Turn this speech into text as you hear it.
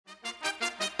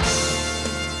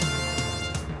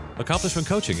Accomplishment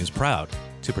Coaching is proud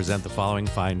to present the following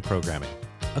fine programming.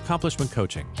 Accomplishment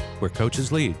Coaching, where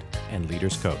coaches lead and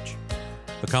leaders coach.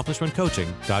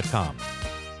 AccomplishmentCoaching.com.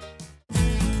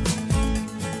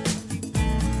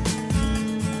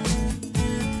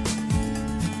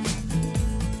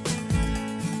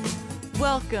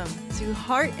 Welcome to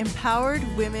Heart Empowered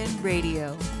Women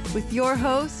Radio with your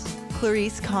host,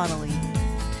 Clarice Connolly.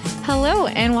 Hello,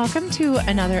 and welcome to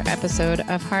another episode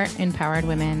of Heart Empowered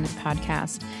Women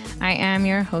podcast. I am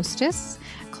your hostess,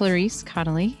 Clarice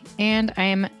Connolly, and I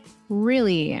am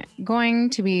really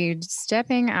going to be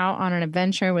stepping out on an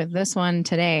adventure with this one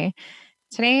today.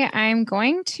 Today, I'm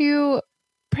going to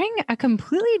bring a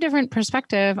completely different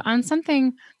perspective on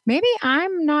something maybe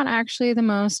I'm not actually the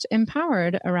most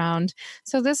empowered around.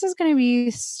 So this is going to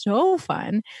be so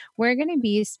fun. We're going to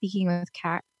be speaking with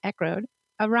Kat Ekrode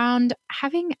around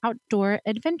having outdoor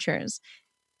adventures.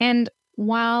 And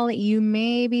while you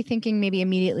may be thinking maybe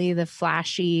immediately the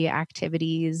flashy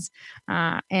activities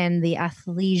and the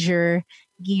athleisure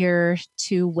gear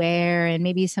to wear, and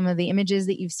maybe some of the images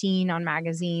that you've seen on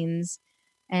magazines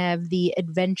of the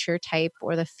adventure type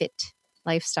or the fit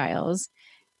lifestyles.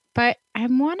 But I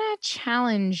want to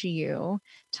challenge you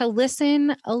to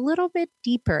listen a little bit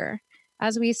deeper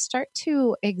as we start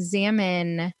to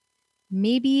examine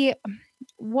maybe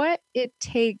what it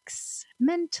takes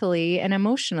mentally and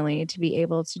emotionally to be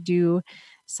able to do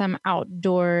some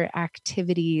outdoor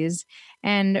activities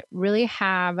and really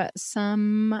have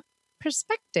some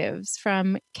perspectives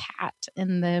from Kat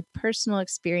and the personal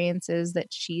experiences that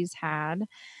she's had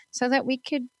so that we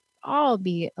could all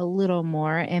be a little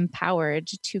more empowered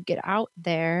to get out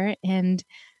there and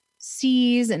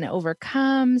seize and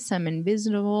overcome some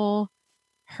invisible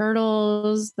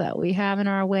hurdles that we have in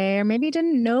our way, or maybe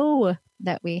didn't know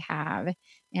that we have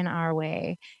in our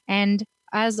way. And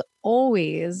as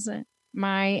always,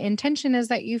 my intention is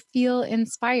that you feel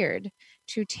inspired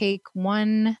to take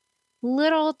one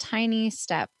little tiny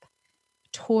step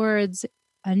towards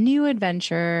a new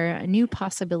adventure, a new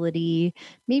possibility,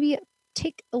 maybe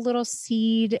take a little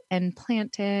seed and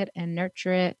plant it and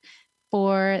nurture it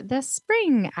for the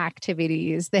spring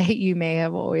activities that you may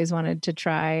have always wanted to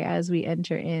try as we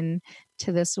enter into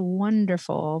this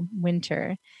wonderful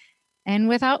winter. And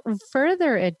without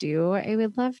further ado, I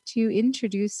would love to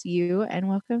introduce you and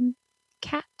welcome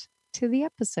Kat to the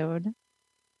episode.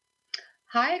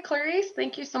 Hi, Clarice.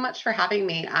 Thank you so much for having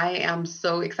me. I am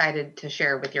so excited to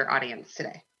share with your audience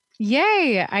today.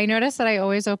 Yay. I noticed that I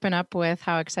always open up with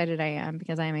how excited I am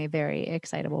because I'm a very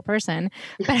excitable person.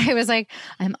 But I was like,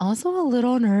 I'm also a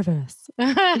little nervous.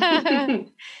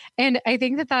 And I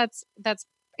think that that's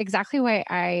exactly why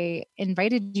I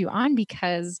invited you on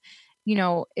because, you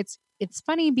know, it's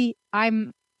funny.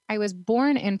 I was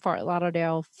born in Fort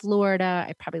Lauderdale, Florida.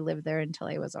 I probably lived there until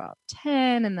I was about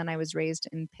 10. And then I was raised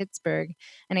in Pittsburgh.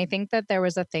 And I think that there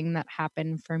was a thing that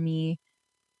happened for me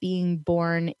being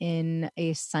born in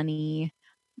a sunny,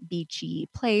 beachy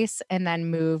place and then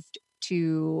moved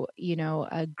to,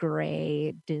 a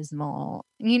gray, dismal,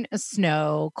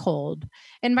 snow, cold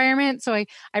environment. So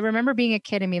I remember being a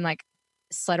kid and being like,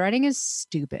 sled riding is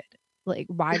stupid. Like,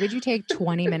 why would you take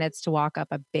 20 minutes to walk up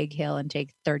a big hill and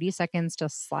take 30 seconds to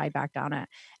slide back down it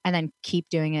and then keep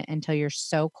doing it until you're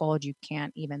so cold you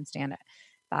can't even stand it?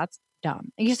 That's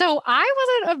dumb. So I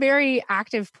wasn't a very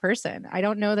active person. I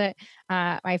don't know that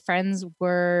my friends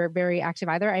were very active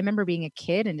either. I remember being a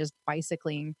kid and just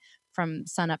bicycling from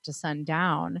sun up to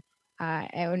sundown.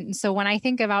 And so when I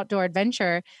think of outdoor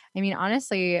adventure, I mean,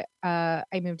 honestly, I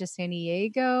moved to San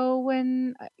Diego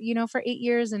when, for 8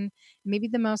 years, and maybe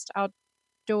the most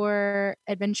outdoor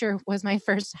adventure was my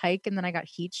first hike, and then I got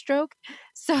heat stroke.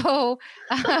 So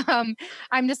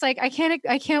I'm just like, I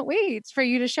can't wait for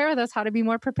you to share with us how to be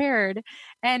more prepared.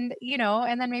 And,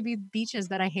 and then maybe beaches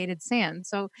that I hated sand.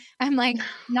 So I'm like,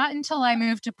 not until I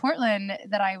moved to Portland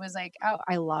that I was like, oh,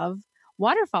 I love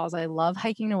waterfalls. I love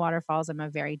hiking to waterfalls. I'm a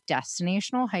very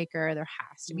destinational hiker. There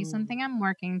has to be something I'm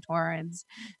working towards.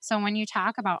 So when you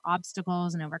talk about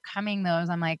obstacles and overcoming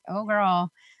those, I'm like, oh girl,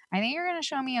 I think you're going to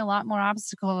show me a lot more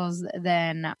obstacles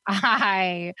than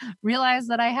I realized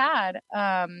that I had.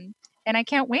 And I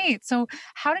can't wait. So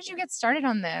how did you get started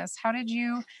on this? How did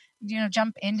you,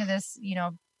 jump into this,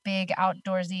 big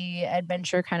outdoorsy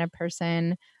adventure kind of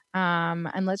person?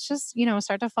 And let's just,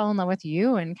 start to fall in love with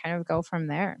you and kind of go from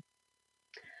there.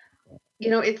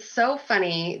 It's so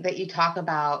funny that you talk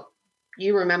about,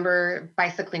 you remember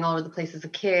bicycling all over the place as a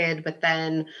kid, but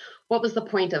then what was the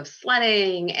point of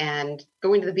sledding and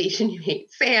going to the beach and you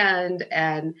hate sand?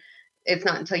 And it's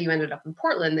not until you ended up in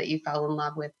Portland that you fell in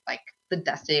love with like the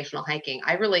destinational hiking.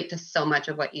 I relate to so much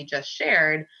of what you just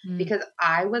shared because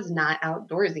I was not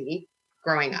outdoorsy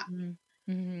growing up.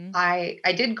 I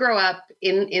did grow up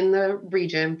in the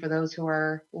region. For those who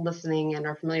are listening and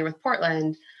are familiar with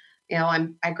Portland,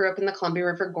 I grew up in the Columbia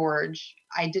River Gorge.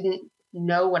 I didn't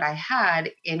know what I had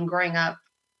in growing up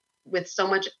with so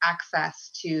much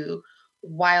access to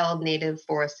wild native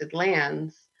forested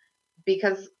lands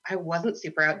because I wasn't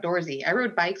super outdoorsy. I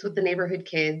rode bikes with the neighborhood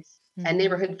kids. And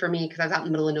neighborhood for me, because I was out in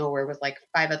the middle of nowhere, was like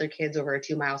 5 other kids over a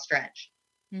 2-mile stretch.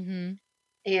 And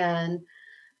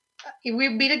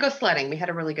we did go sledding. We had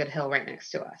a really good hill right next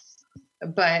to us.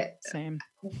 But Same.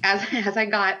 As I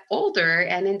got older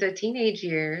and into teenage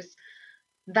years,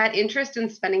 that interest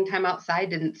in spending time outside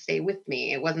didn't stay with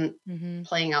me. It wasn't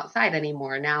playing outside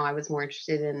anymore. Now I was more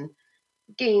interested in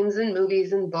games and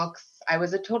movies and books. I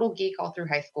was a total geek all through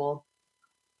high school.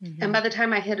 And by the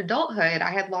time I hit adulthood, I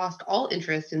had lost all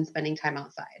interest in spending time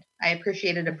outside. I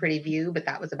appreciated a pretty view, but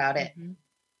that was about it.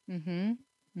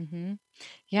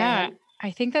 Yeah, I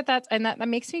think that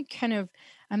makes me kind of,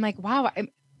 I'm like, wow,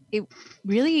 it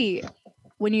really,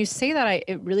 when you say that,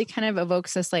 it really kind of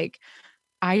evokes this, like,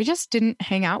 I just didn't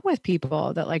hang out with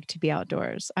people that like to be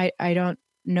outdoors. I don't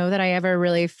know that I ever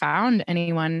really found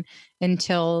anyone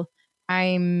until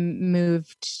I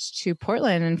moved to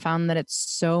Portland and found that it's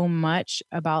so much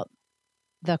about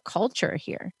the culture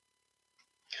here.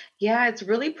 Yeah, it's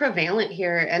really prevalent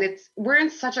here, and we're in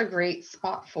such a great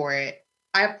spot for it.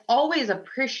 I've always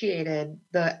appreciated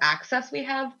the access we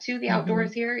have to the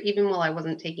outdoors here, even while I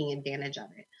wasn't taking advantage of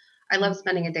it. I love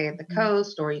spending a day at the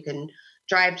coast, or you can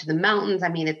drive to the mountains. I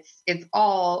mean, it's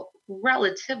all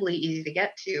relatively easy to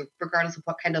get to, regardless of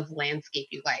what kind of landscape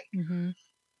you like.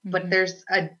 But there's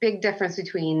a big difference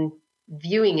between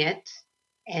viewing it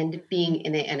and being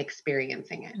in it and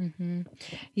experiencing it.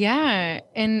 Yeah.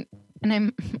 And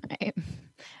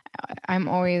I'm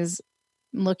always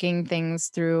looking things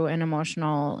through an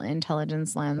emotional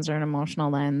intelligence lens or an emotional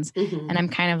lens. And I'm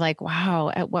kind of like,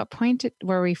 wow, at what point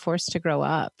were we forced to grow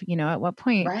up? At what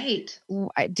point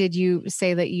did you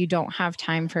say that you don't have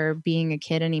time for being a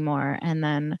kid anymore? And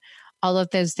then all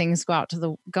of those things go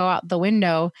out the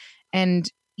window.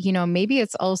 And maybe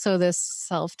it's also this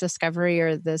self-discovery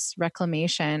or this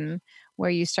reclamation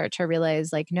where you start to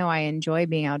realize, like, no, I enjoy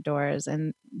being outdoors,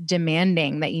 and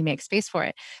demanding that you make space for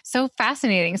it. So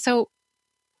fascinating. So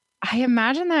I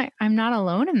imagine that I'm not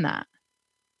alone in that.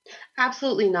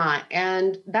 Absolutely not.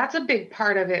 And that's a big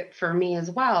part of it for me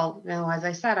as well. As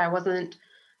I said, I wasn't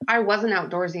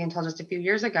outdoorsy until just a few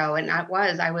years ago. And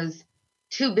I was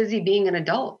too busy being an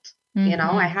adult.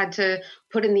 I had to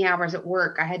put in the hours at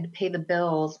work. I had to pay the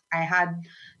bills. I had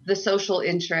the social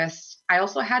interests. I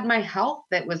also had my health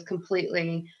that was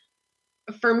completely,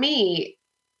 for me,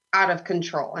 out of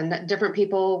control. And that different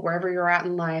people, wherever you're at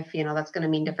in life, that's going to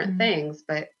mean different things.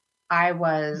 But I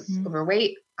was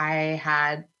overweight. I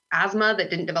had asthma that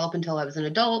didn't develop until I was an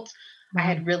adult. I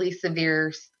had really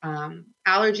severe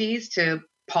allergies to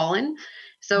pollen.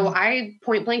 So I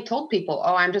point blank told people,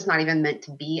 oh, I'm just not even meant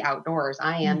to be outdoors.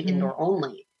 I am indoor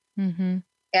only. And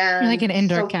you're like an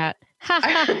indoor cat. Ha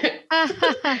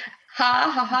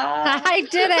ha ha. I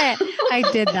did it.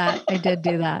 I did that. I did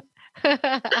do that.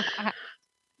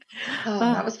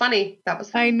 That was funny.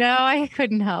 I know. I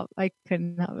couldn't help it.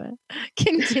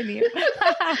 Continue.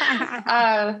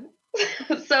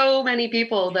 So many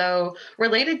people, though,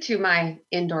 related to my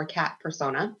indoor cat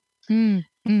persona.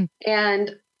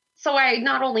 And so I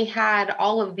not only had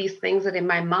all of these things that in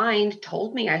my mind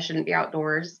told me I shouldn't be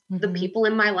outdoors, the people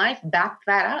in my life backed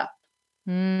that up.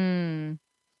 And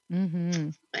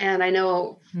I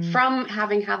know from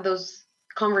having had those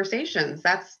conversations,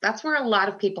 that's where a lot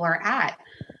of people are at.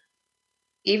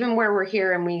 Even where we're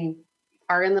here and we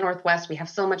are in the Northwest, we have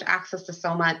so much access to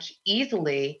so much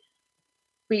easily.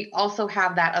 We also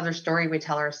have that other story we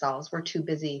tell ourselves. We're too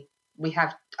busy. We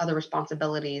have other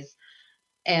responsibilities.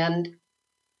 And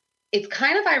it's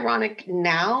kind of ironic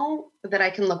now that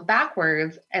I can look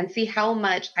backwards and see how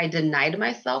much I denied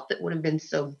myself that would have been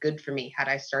so good for me had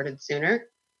I started sooner.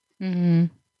 But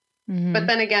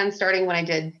then again, starting when I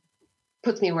did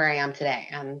puts me where I am today.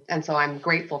 And so I'm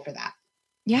grateful for that.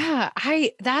 Yeah,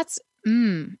 I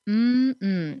don't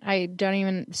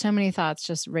even, so many thoughts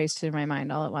just raced through my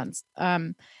mind all at once.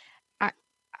 I'm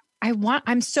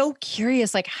so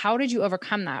curious, like, how did you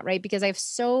overcome that? Right. Because I have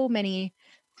so many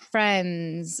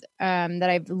friends, that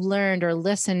I've learned or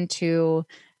listened to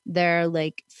their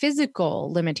like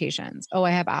physical limitations. Oh,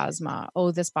 I have asthma. Oh,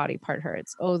 this body part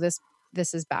hurts. Oh, this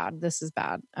is bad. This is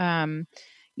bad.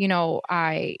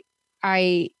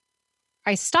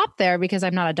 I stopped there because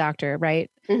I'm not a doctor. Right.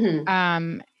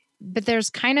 but there's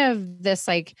kind of this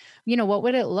like, what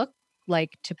would it look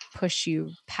like to push you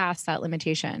past that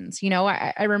limitations?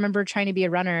 I remember trying to be a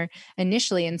runner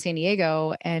initially in San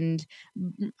Diego and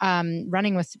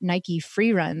running with Nike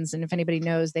free runs. And if anybody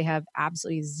knows, they have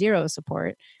absolutely zero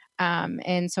support.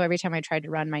 And so every time I tried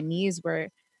to run, my knees were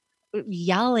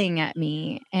yelling at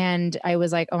me. And I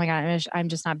was like, oh my God, I'm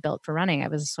just not built for running. I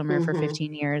was a swimmer for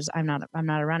 15 years. I'm not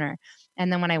a runner.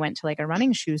 And then when I went to like a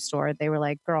running shoe store, they were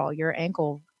like, girl, your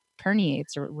ankle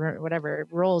herniates or whatever,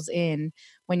 rolls in.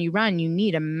 When you run, you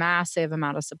need a massive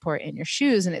amount of support in your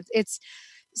shoes. And it's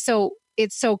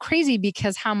so crazy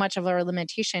because how much of our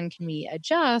limitation can we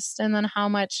adjust? And then how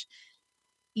much,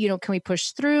 can we push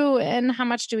through, and how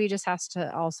much do we just have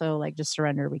to also like just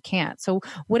surrender? We can't. So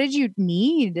what did you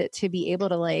need to be able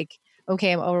to like,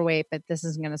 okay, I'm overweight, but this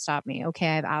isn't going to stop me. Okay,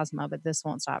 I have asthma, but this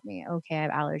won't stop me. Okay, I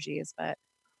have allergies, but.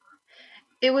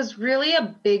 It was really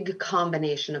a big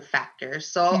combination of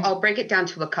factors. So I'll break it down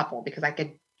to a couple because I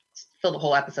could fill the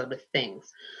whole episode with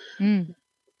things.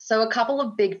 So a couple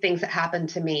of big things that happened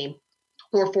to me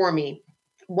or for me.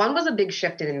 One was a big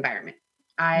shift in environment.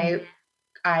 I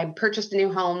purchased a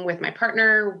new home with my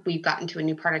partner. We got into a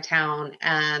new part of town,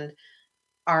 and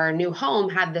our new home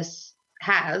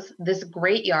has this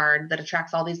great yard that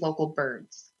attracts all these local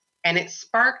birds. And it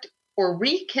sparked or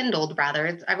rekindled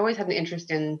rather. I've always had an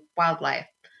interest in wildlife.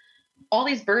 All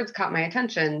these birds caught my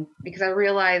attention because I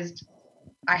realized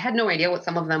I had no idea what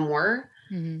some of them were.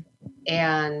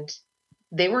 And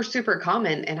they were super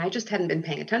common, and I just hadn't been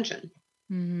paying attention.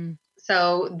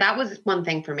 So that was one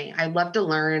thing for me. I love to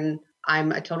learn.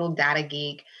 I'm a total data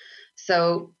geek.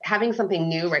 So having something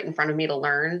new right in front of me to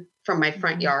learn from my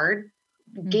front yard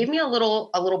gave me a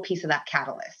little piece of that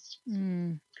catalyst.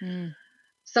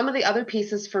 Some of the other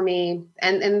pieces for me,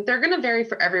 and they're going to vary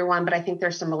for everyone, but I think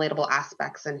there's some relatable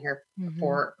aspects in here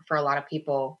for a lot of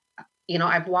people.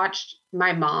 I've watched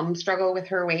my mom struggle with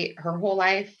her weight her whole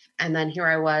life. And then here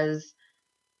I was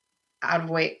out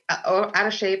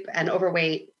of shape and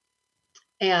overweight.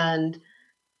 And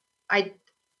I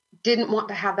didn't want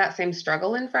to have that same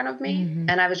struggle in front of me.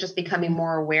 And I was just becoming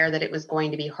more aware that it was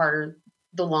going to be harder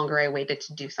the longer I waited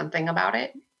to do something about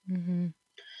it.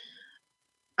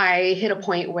 I hit a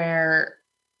point where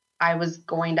I was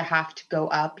going to have to go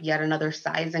up yet another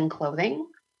size in clothing.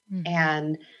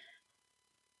 And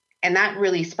that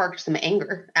really sparked some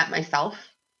anger at myself.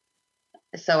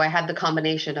 So I had the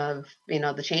combination of,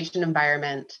 the change in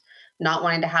environment, not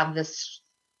wanting to have this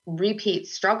repeat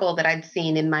struggle that I'd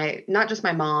seen in not just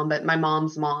my mom, but my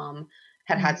mom's mom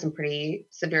had some pretty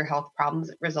severe health problems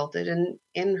that resulted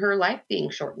in her life being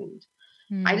shortened.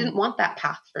 I didn't want that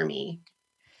path for me.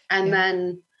 And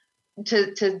then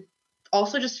to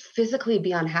also just physically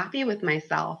be unhappy with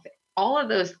myself, all of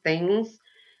those things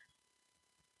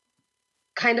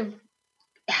kind of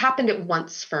happened at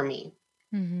once for me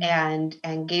and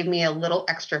gave me a little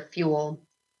extra fuel.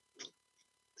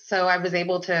 So I was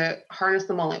able to harness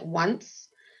them all at once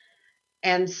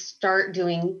and start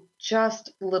doing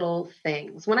just little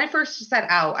things. When I first set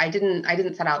out, I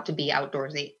didn't set out to be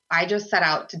outdoorsy. I just set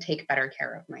out to take better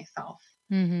care of myself.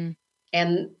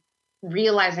 And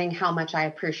realizing how much I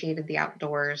appreciated the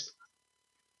outdoors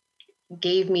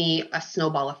gave me a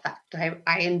snowball effect.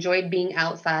 I enjoyed being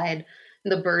outside.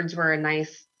 The birds were a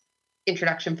nice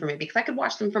introduction for me because I could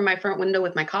watch them from my front window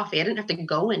with my coffee. I didn't have to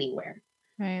go anywhere.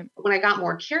 Right. But when I got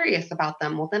more curious about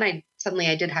them, well, then I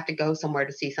did have to go somewhere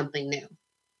to see something new.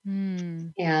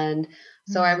 And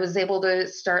so I was able to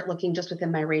start looking just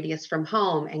within my radius from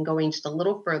home and going just a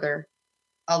little further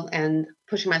and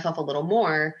pushing myself a little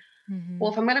more.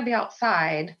 Well, if I'm going to be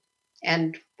outside,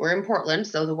 and we're in Portland,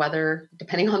 so the weather,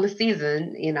 depending on the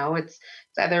season, it's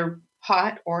either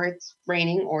hot or it's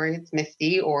raining or it's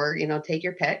misty or, take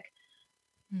your pick.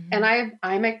 And I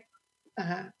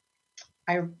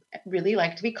really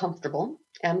like to be comfortable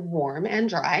and warm and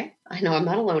dry. I know I'm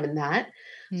not alone in that.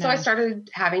 No. So I started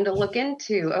having to look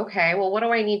into, okay, well, what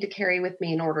do I need to carry with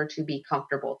me in order to be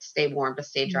comfortable, to stay warm, to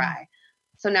stay dry?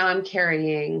 So now I'm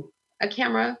carrying a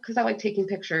camera because I like taking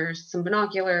pictures, some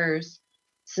binoculars,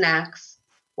 snacks,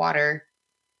 water,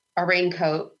 a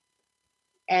raincoat.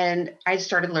 And I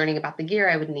started learning about the gear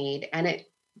I would need. And it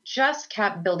just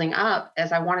kept building up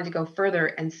as I wanted to go further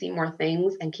and see more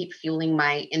things and keep fueling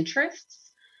my interests.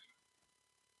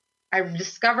 I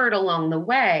discovered along the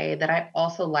way that I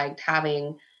also liked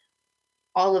having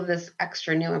all of this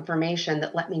extra new information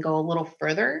that let me go a little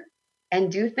further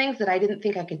and do things that I didn't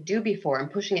think I could do before,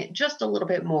 and pushing it just a little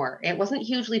bit more. It wasn't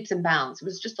huge leaps and bounds. It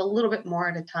was just a little bit more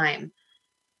at a time.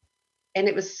 And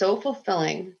it was so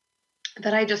fulfilling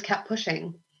that I just kept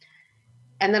pushing.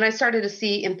 And then I started to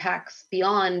see impacts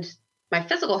beyond my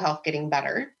physical health getting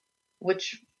better.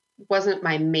 which wasn't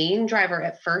my main driver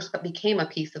at first, but became a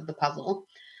piece of the puzzle.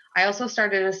 I also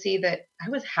started to see that I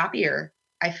was happier.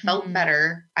 I felt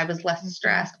better. I was less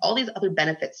stressed. All these other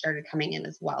benefits started coming in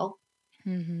as well.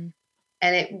 And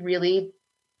it really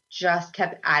just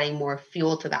kept adding more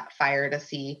fuel to that fire to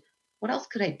see what else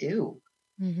could I do.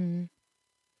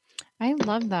 I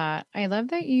love that. I love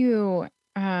that you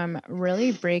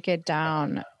really break it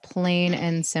down plain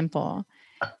and simple,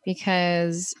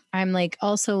 because I'm like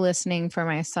also listening for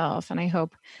myself. And I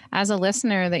hope as a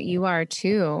listener that you are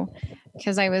too,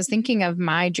 because I was thinking of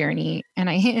my journey,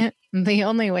 and the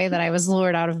only way that I was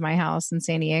lured out of my house in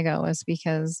San Diego was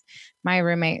because my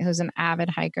roommate, who's an avid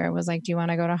hiker, was like, do you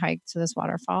want to go to hike to this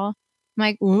waterfall? I'm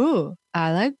like, ooh,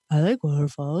 I like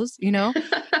waterfalls, you know?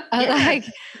 Like,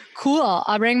 cool.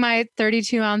 I'll bring my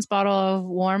 32-ounce bottle of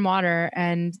warm water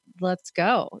and let's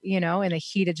go, you know, in the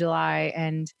heat of July,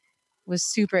 and was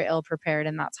super ill prepared.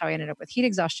 And that's how I ended up with heat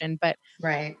exhaustion. But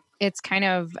it's kind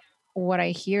of what I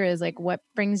hear is like, what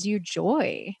brings you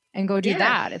joy, and go do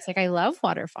that. It's like, I love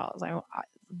waterfalls.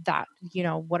 That, you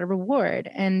know, what a reward.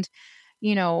 And,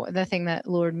 you know, the thing that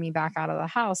lured me back out of the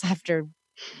house after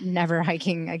never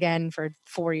hiking again for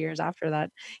 4 years after that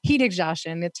heat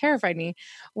exhaustion, it terrified me,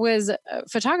 was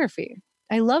photography.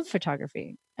 I love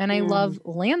photography, and I love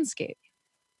landscape.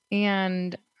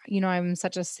 And, you know, I'm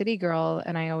such a city girl,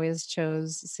 and I always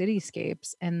chose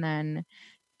cityscapes. And then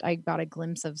I got a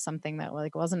glimpse of something that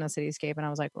like wasn't a cityscape, and I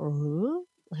was like, oh,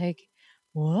 like,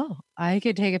 whoa, I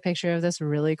could take a picture of this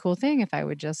really cool thing if I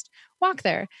would just walk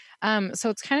there. So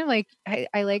it's kind of like,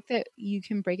 I like that you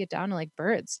can break it down to like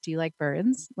birds. Do you like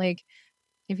birds? Like,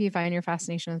 if you find your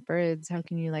fascination with birds, how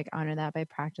can you like honor that by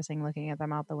practicing looking at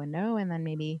them out the window, and then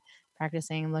maybe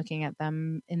practicing looking at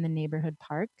them in the neighborhood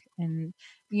park? And,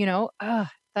 you know,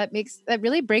 that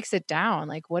really breaks it down.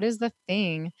 Like, what is the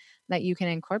thing that you can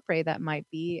incorporate that might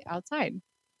be outside?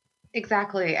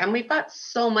 Exactly. And we've got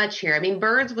so much here. I mean,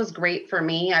 birds was great for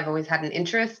me. I've always had an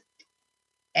interest,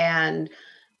 and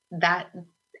that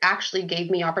actually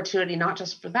gave me opportunity, not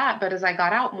just for that, but as I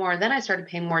got out more, then I started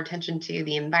paying more attention to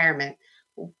the environment,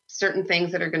 certain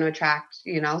things that are going to attract,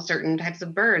 you know, certain types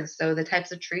of birds. So the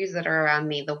types of trees that are around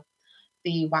me,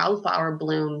 the wildflower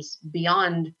blooms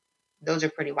beyond, those are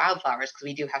pretty wildflowers, because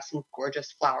we do have some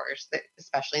gorgeous flowers that,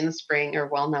 especially in the spring, are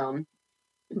well known.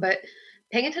 But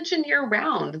paying attention year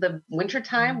round, the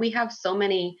wintertime, we have so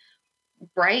many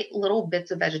bright little bits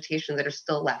of vegetation that are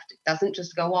still left. It doesn't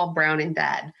just go all brown and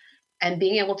dead. And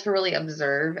being able to really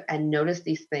observe and notice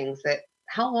these things, that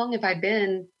how long have I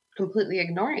been completely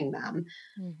ignoring them?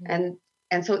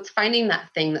 And so it's finding that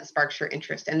thing that sparks your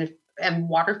interest. And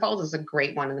waterfalls is a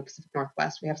great one in the Pacific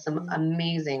Northwest. We have some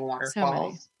amazing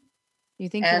waterfalls. You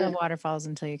think you love waterfalls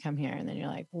until you come here, and then you're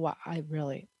like, wow, I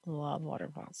really love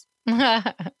waterfalls.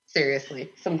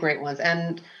 Seriously, some great ones.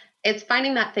 And it's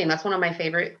finding that thing. That's one of my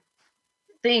favorite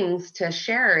things to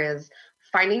share, is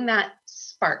finding that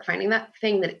spark, finding that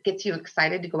thing that gets you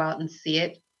excited to go out and see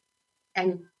it,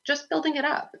 and just building it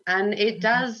up. And it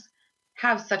does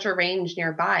have such a range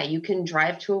nearby. You can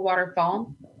drive to a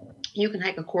waterfall. You can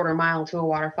hike a 1/4 mile to a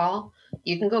waterfall.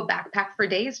 You can go backpack for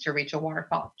days to reach a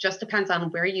waterfall. Just depends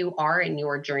on where you are in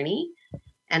your journey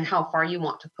and how far you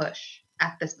want to push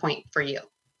at this point for you.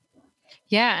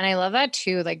 Yeah. And I love that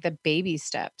too, like the baby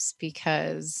steps,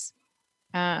 because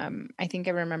I think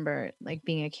I remember like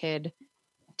being a kid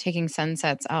taking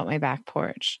sunsets out my back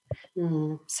porch.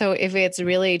 So if it's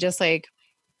really just like,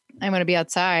 I want to be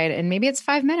outside, and maybe it's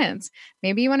 5 minutes.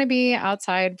 Maybe you want to be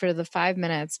outside for the 5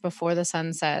 minutes before the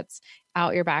sun sets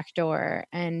out your back door,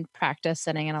 and practice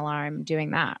setting an alarm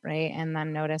doing that, right? And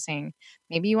then noticing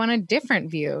maybe you want a different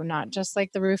view, not just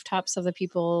like the rooftops of the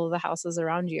people, the houses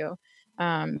around you.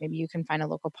 Maybe you can find a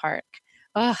local park.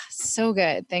 Oh, so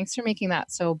good. Thanks for making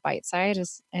that so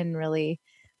bite-sized and really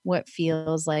what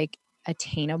feels like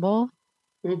attainable.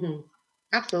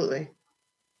 Absolutely.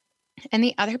 And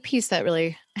the other piece that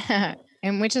really,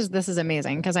 and this is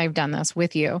amazing because I've done this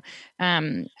with you,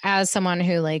 as someone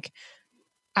who like,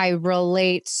 I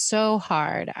relate so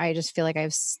hard. I just feel like I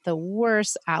have the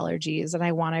worst allergies, and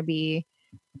I want to be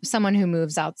someone who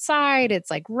moves outside. It's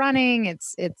like running.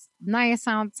 It's nice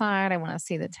outside. I want to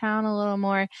see the town a little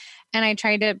more. And I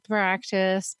tried to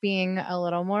practice being a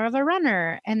little more of a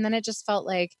runner. And then it just felt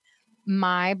like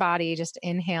my body just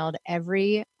inhaled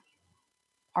every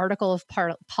article of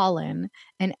pollen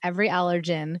and every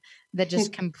allergen that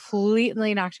just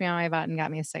completely knocked me on my butt and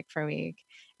got me sick for a week.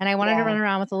 And I wanted to run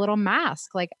around with a little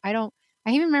mask. Like, I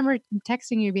even remember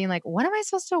texting you being like, what am I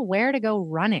supposed to wear to go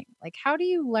running? Like, how do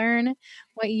you learn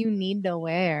what you need to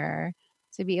wear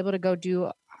to be able to go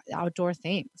do outdoor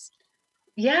things?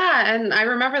 Yeah. And I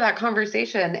remember that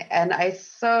conversation. And I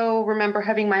so remember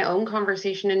having my own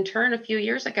conversation in turn a few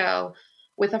years ago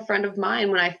with a friend of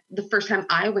mine the first time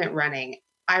I went running.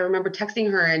 I remember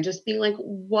texting her and just being like,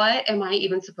 what am I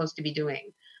even supposed to be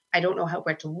doing? I don't know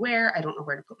what to wear. I don't know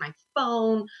where to put my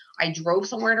phone. I drove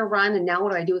somewhere to run. And now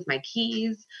what do I do with my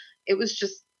keys? It was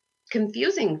just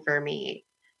confusing for me.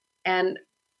 And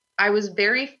I was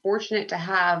very fortunate to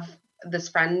have this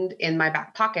friend in my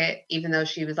back pocket, even though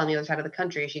she was on the other side of the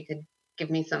country. She could give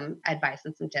me some advice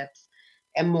and some tips,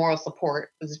 and moral support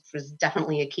was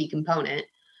definitely a key component.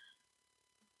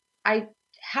 I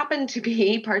happen to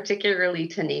be particularly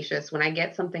tenacious. When I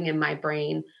get something in my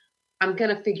brain, I'm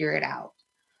going to figure it out.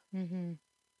 Mm-hmm.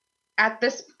 At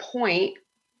this point,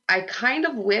 I kind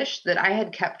of wish that I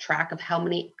had kept track of how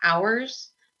many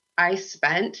hours I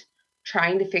spent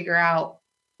trying to figure out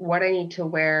what I need to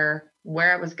wear,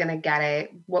 where I was going to get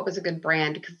it, what was a good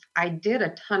brand, because I did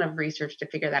a ton of research to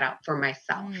figure that out for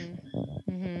myself.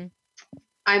 Mm-hmm.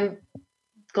 I'm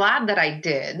glad that I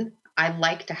did. I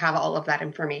like to have all of that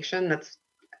information. That's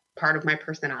part of my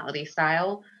personality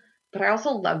style. But I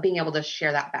also love being able to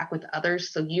share that back with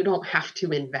others so you don't have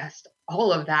to invest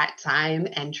all of that time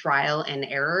and trial and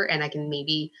error. And I can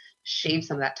maybe shave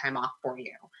some of that time off for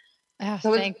you. Oh,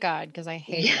 so thank God, because I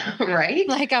hate that. Right?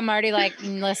 Like, I'm already like,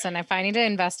 listen, if I need to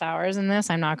invest hours in this,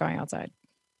 I'm not going outside.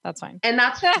 That's fine. And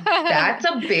that's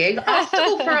a big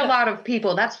obstacle for a lot of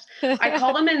people. I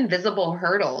call them invisible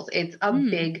hurdles. It's a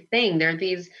big thing. There are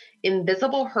these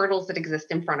invisible hurdles that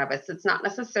exist in front of us. It's not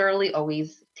necessarily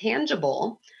always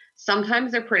tangible.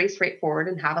 Sometimes they're pretty straightforward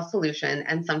and have a solution,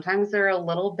 and sometimes they're a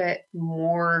little bit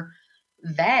more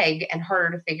vague and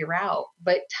harder to figure out.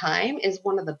 But time is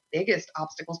one of the biggest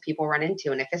obstacles people run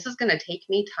into. And if this is going to take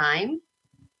me time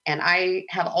and I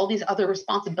have all these other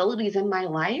responsibilities in my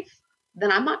life,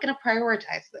 then I'm not going to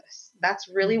prioritize this. That's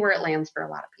really where it lands for a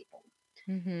lot of people.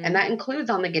 Mm-hmm. And that includes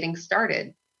on the getting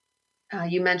started.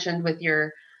 You mentioned with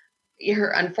your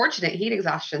unfortunate heat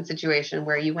exhaustion situation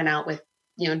where you went out with,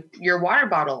 your water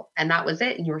bottle and that was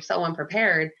it. And you were so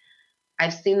unprepared.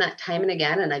 I've seen that time and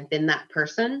again, and I've been that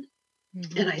person.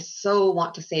 Mm-hmm. And I so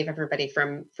want to save everybody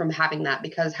from having that,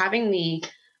 because having the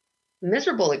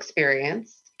miserable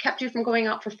experience kept you from going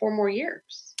out for 4 more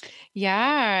years.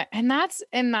 Yeah. And that's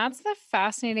the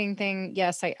fascinating thing.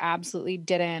 Yes, I absolutely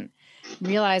didn't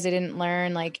realize, I didn't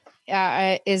learn, like,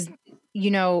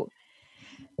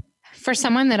 for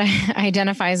someone that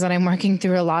identifies that I'm working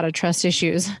through a lot of trust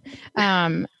issues,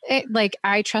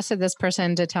 I trusted this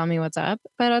person to tell me what's up,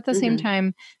 but at the same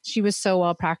time, she was so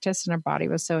well practiced and her body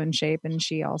was so in shape, and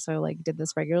she also did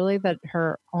this regularly, that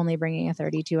her only bringing a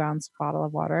 32-ounce bottle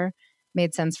of water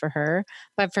made sense for her.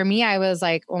 But for me, I was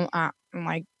like, I'm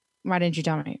like, why didn't you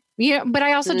tell me? But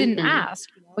I also didn't ask.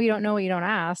 You don't know what you don't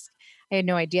ask. I had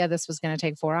no idea this was going to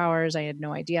take 4 hours. I had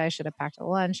no idea I should have packed a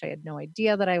lunch. I had no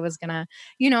idea that I was going to,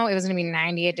 it was going to be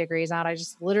 98 degrees out. I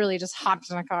just literally just hopped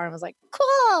in the car and was like,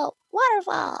 cool,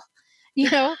 waterfall,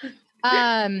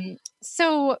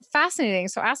 so fascinating.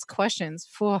 So ask questions.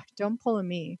 Don't pull a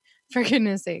me, for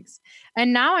goodness sakes.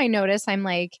 And now I notice I'm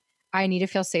like, I need to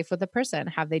feel safe with the person.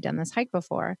 Have they done this hike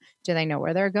before? Do they know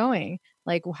where they're going?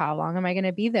 Like, how long am I going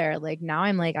to be there? Like, now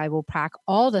I'm like, I will pack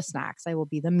all the snacks. I will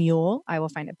be the mule. I will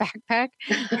find a backpack.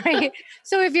 Right.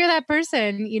 So if you're that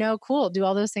person, cool, do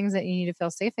all those things that you need to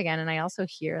feel safe again. And I also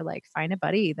hear, like, find a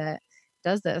buddy that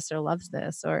does this or loves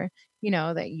this, or,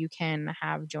 that you can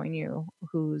have join you,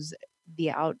 who's the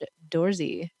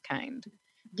outdoorsy kind.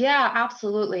 Yeah,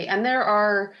 absolutely. And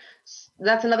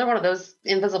that's another one of those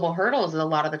invisible hurdles a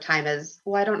lot of the time is,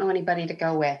 well, I don't know anybody to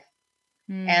go with.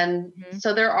 Mm-hmm. And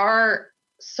so there are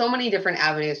so many different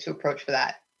avenues to approach for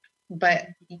that. But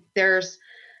there's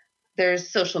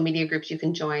social media groups you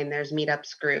can join. There's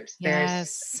meetups groups.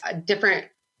 Yes. There's different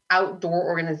outdoor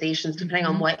organizations, depending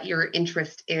on what your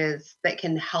interest is, that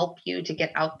can help you to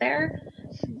get out there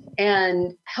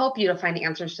and help you to find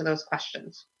answers to those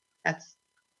questions. It's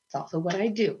also what I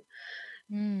do.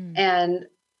 And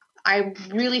I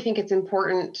really think it's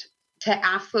important to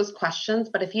ask those questions.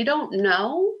 But if you don't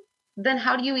know, then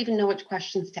how do you even know which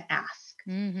questions to ask?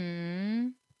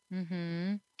 And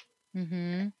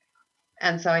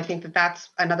so I think that that's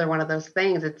another one of those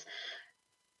things.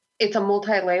 It's a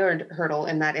multi-layered hurdle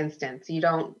in that instance. You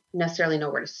don't necessarily know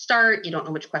where to start. You don't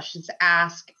know which questions to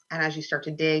ask. And as you start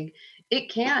to dig,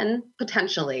 it can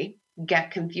potentially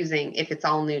get confusing if it's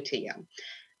all new to you.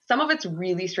 Some of it's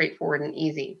really straightforward and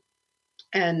easy.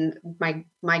 And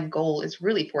my goal is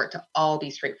really for it to all be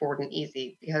straightforward and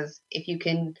easy, because if you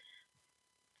can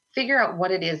figure out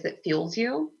what it is that fuels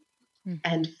you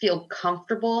and feel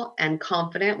comfortable and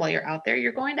confident while you're out there,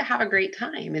 you're going to have a great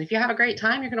time. And if you have a great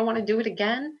time, you're going to want to do it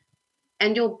again.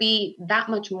 And you'll be that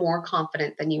much more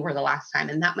confident than you were the last time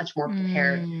and that much more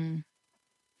prepared. And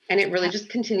it really just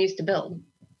continues to build.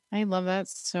 I love that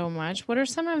so much. What are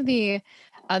some of the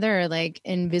other like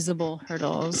invisible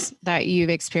hurdles that you've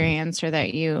experienced or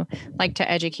that you like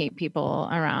to educate people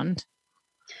around?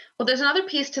 Well, there's another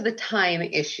piece to the time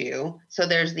issue. So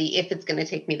there's the, if it's going to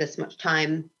take me this much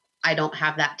time, I don't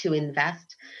have that to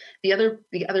invest. The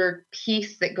other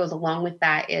piece that goes along with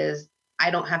that is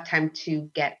I don't have time to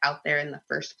get out there in the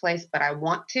first place, but I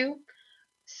want to.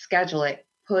 Schedule it,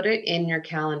 put it in your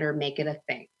calendar, make it a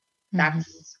thing.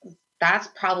 That's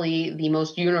probably the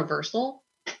most universal,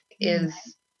 is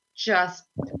just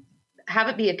have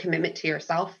it be a commitment to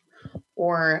yourself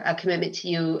or a commitment to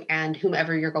you and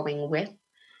whomever you're going with,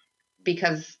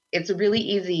 because it's really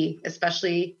easy,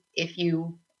 especially if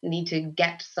you need to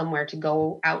get somewhere to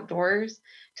go outdoors,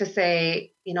 to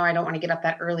say, I don't want to get up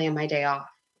that early on my day off,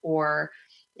 or,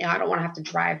 I don't want to have to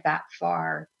drive that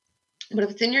far. But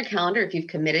if it's in your calendar, if you've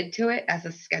committed to it as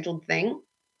a scheduled thing,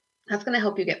 that's going to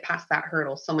help you get past that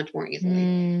hurdle so much more easily.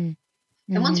 And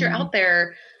once you're out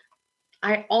there,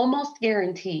 I almost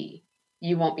guarantee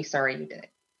you won't be sorry you did it.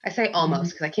 I say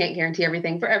almost because I can't guarantee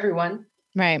everything for everyone.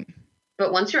 Right.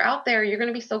 But once you're out there, you're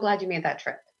going to be so glad you made that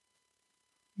trip.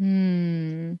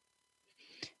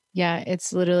 Yeah,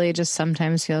 it's literally just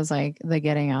sometimes feels like the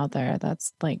getting out there.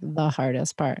 That's like the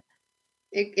hardest part.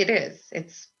 It is.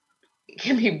 It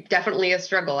can be definitely a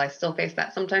struggle. I still face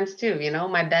that sometimes too.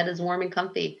 My bed is warm and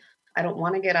comfy. I don't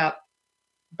want to get up,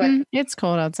 but it's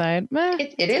cold outside.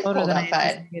 It is cold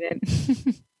outside.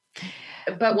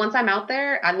 But once I'm out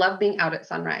there, I love being out at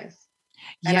sunrise.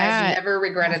 And I've never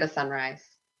regretted a sunrise.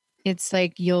 It's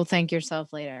like you'll thank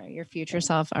yourself later. Your future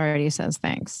self already says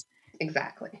thanks.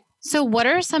 Exactly. So what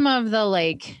are some of the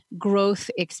like growth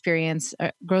experiences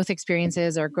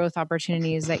or growth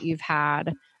opportunities that you've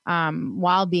had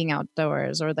while being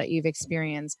outdoors, or that you've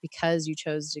experienced because you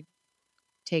chose to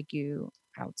take you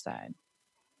outside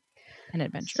an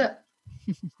adventure?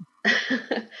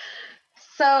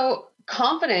 So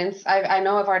confidence, I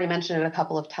know I've already mentioned it a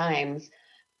couple of times,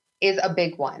 is a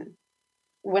big one.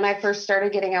 When I first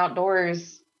started getting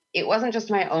outdoors, it wasn't just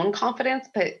my own confidence,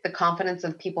 but the confidence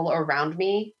of people around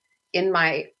me in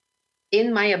my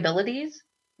abilities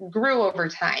grew over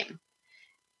time.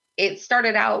 It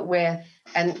started out with,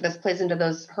 and this plays into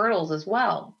those hurdles as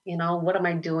well. What am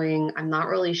I doing? I'm not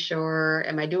really sure.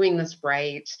 Am I doing this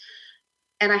right?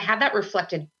 And I had that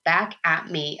reflected back at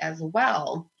me as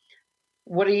well.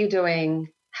 What are you doing?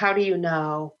 How do you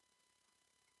know?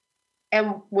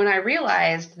 And when I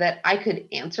realized that I could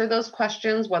answer those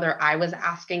questions, whether I was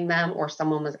asking them or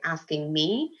someone was asking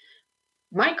me,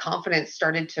 my confidence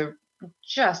started to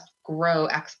just grow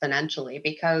exponentially,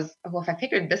 because, well, if I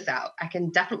figured this out, I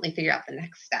can definitely figure out the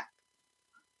next step.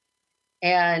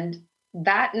 And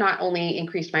that not only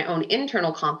increased my own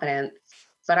internal confidence,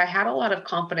 but I had a lot of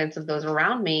confidence of those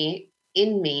around me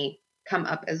in me come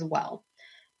up as well.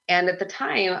 And at the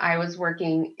time, I was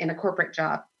working in a corporate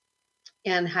job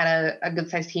and had a good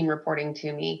sized team reporting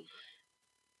to me.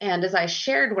 And as I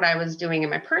shared what I was doing in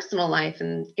my personal life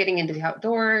and getting into the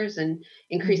outdoors and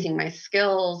increasing my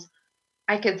skills,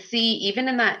 I could see, even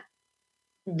in that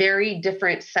very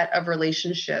different set of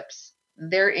relationships,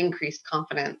 their increased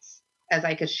confidence as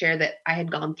I could share that I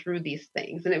had gone through these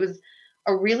things. And it was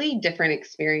a really different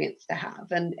experience to have,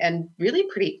 and really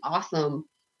pretty awesome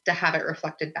to have it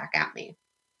reflected back at me.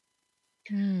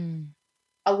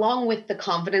 Along with the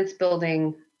confidence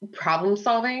building, problem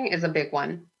solving is a big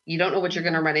one. You don't know what you're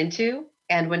going to run into.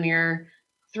 And when you're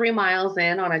 3 miles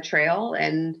in on a trail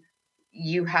and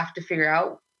you have to figure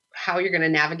out how you're going to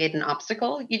navigate an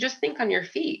obstacle, you just think on your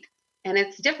feet. And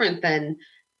it's different than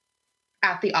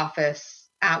at the office,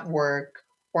 at work,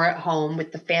 or at home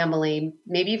with the family.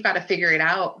 Maybe you've got to figure it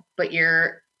out, but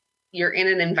you're in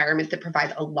an environment that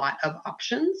provides a lot of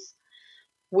options.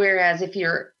 Whereas if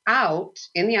you're out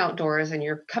in the outdoors and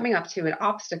you're coming up to an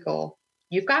obstacle,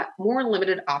 you've got more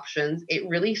limited options. It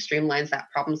really streamlines that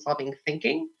problem solving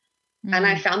thinking. And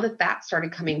I found that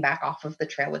started coming back off of the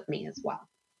trail with me as well.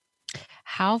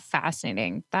 How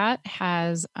fascinating. That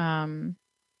has,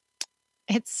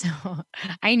 it's so,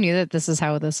 I knew that this is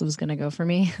how this was going to go for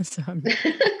me. So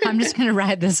I'm just going to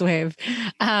ride this wave.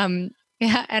 Yeah.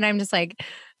 And I'm just like,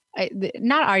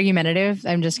 not argumentative.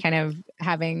 I'm just kind of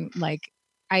having like,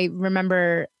 I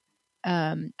remember,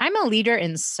 I'm a leader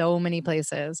in so many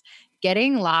places.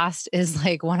 Getting lost is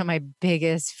like one of my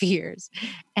biggest fears.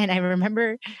 And I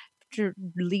remember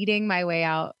leading my way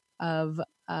out of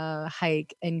a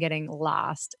hike and getting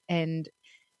lost. And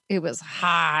it was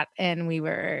hot and we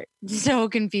were so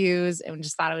confused and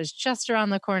just thought it was just around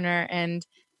the corner. And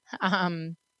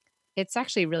it's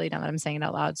actually really, now that I'm saying it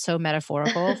out loud, so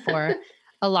metaphorical for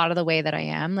a lot of the way that I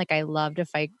am. Like I love to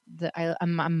fight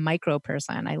I'm a micro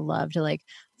person. I love to like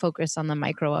focus on the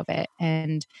micro of it.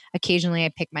 And occasionally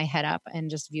I pick my head up and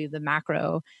just view the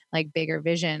macro, like bigger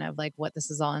vision of like what this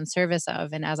is all in service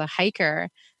of. And as a hiker,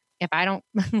 if I don't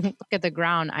look at the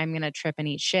ground, I'm going to trip and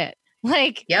eat shit.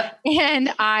 Like, Yep.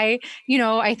 And I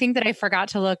think that I forgot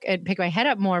to look and pick my head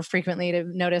up more frequently to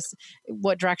notice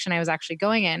what direction I was actually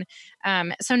going in.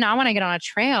 So now when I get on a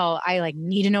trail, I like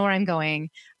need to know where I'm going.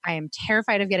 I am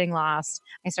terrified of getting lost.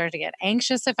 I start to get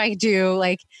anxious if I do,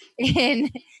 like,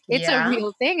 and it's a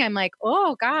real thing. I'm like,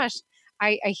 oh gosh,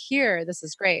 I hear this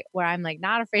is great, where I'm like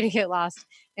not afraid to get lost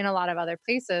in a lot of other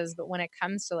places. But when it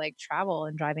comes to like travel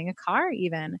and driving a car,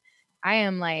 even, I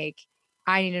am like,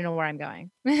 I need to know where I'm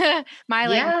going. My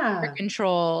like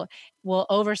control will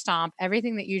overstomp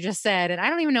everything that you just said. And I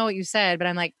don't even know what you said, but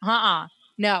I'm like,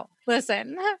 no,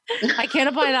 listen, I can't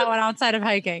apply that one outside of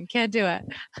hiking. Can't do it.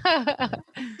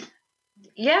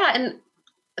 Yeah. And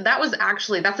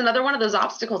that's another one of those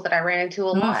obstacles that I ran into a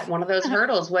lot. One of those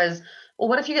hurdles was, well,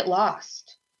 what if you get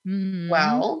lost? Mm-hmm.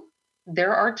 Well,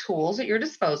 there are tools at your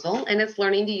disposal, and it's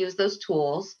learning to use those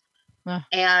tools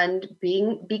and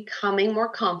becoming more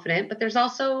confident. But there's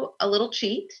also a little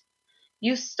cheat.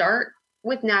 You start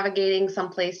with navigating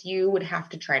someplace you would have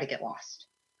to try to get lost.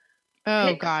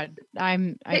 Oh God,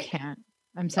 I can't.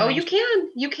 I'm sorry. Oh, you can.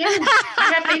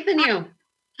 I have faith in you.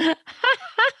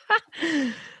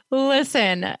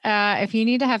 Listen, if you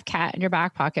need to have Kat in your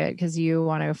back pocket because you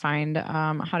want to find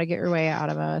how to get your way out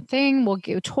of a thing, we'll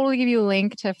totally give you a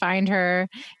link to find her.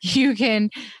 You can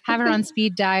have her on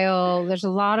speed dial. There's a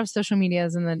lot of social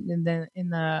medias in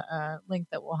the link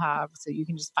that we'll have, so you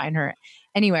can just find her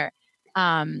anywhere.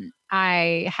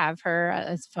 I have her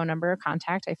as phone number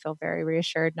contact. I feel very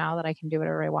reassured now that I can do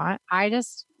whatever I want. I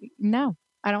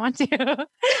don't want to.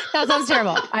 That sounds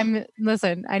terrible.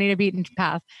 Listen, I need a beaten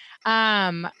path.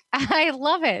 I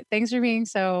love it. Thanks for being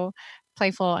so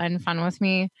playful and fun with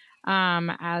me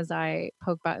as I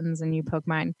poke buttons and you poke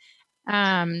mine.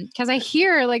 Because I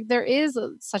hear like there is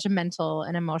such a mental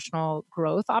and emotional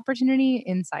growth opportunity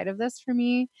inside of this for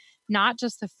me, not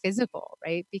just the physical,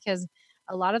 right? Because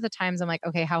a lot of the times I'm like,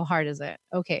 okay, how hard is it?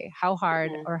 Okay, how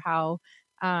hard or how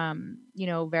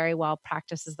very well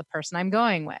practiced is the person I'm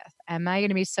going with? Am I going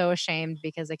to be so ashamed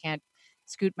because I can't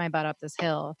scoot my butt up this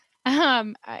hill?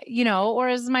 Or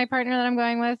is my partner that I'm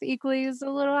going with equally as a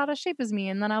little out of shape as me,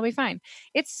 and then I'll be fine.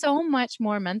 It's so much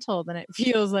more mental than it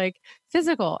feels like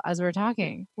physical as we're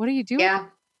talking. What do you do? Yeah.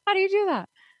 How do you do that?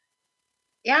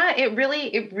 Yeah, it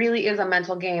really is a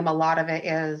mental game. A lot of it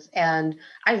is. And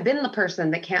I've been the person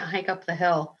that can't hike up the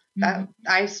hill. Mm-hmm.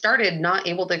 I started not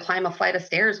able to climb a flight of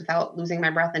stairs without losing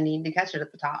my breath and needing to catch it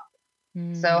at the top.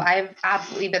 Mm-hmm. So I've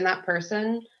absolutely been that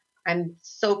person. I'm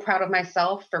so proud of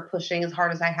myself for pushing as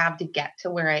hard as I have to get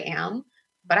to where I am,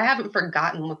 but I haven't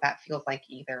forgotten what that feels like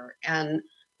either. And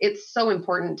it's so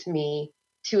important to me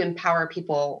to empower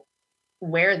people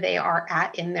where they are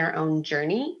at in their own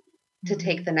journey to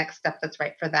take the next step that's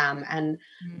right for them. And,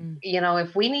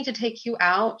 if we need to take you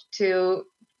out to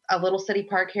a little city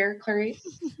park here,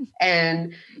 Clarice,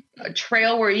 and a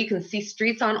trail where you can see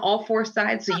streets on all four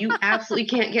sides so you absolutely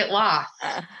can't get lost,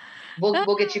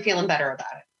 we'll get you feeling better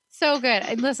about it. So good.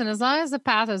 And listen, as long as the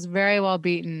path is very well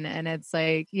beaten and it's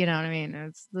like, you know what I mean?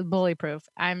 It's the bully proof.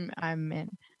 I'm in.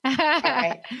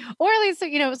 Right. Or at least,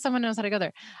 someone knows how to go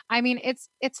there. I mean, it's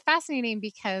fascinating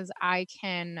because I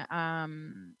can,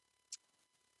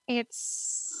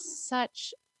 it's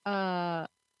such a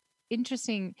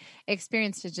interesting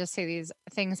experience to just say these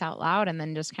things out loud and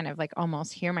then just kind of like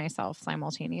almost hear myself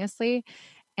simultaneously.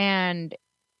 And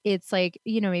it's like,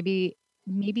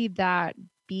 maybe that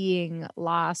being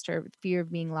lost or fear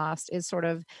of being lost is sort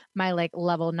of my like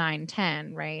level 9,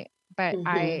 10, right? But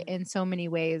I, in so many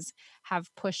ways,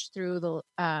 have pushed through the,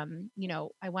 I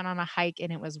went on a hike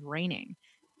and it was raining.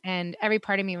 And every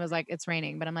part of me was like, it's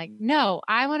raining. But I'm like, no,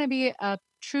 I want to be a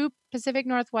true Pacific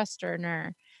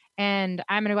Northwesterner. And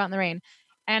I'm going to go out in the rain.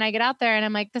 And I get out there and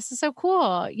I'm like, this is so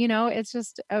cool. It's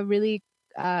just a really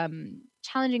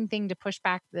challenging thing to push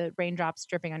back the raindrops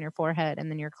dripping on your forehead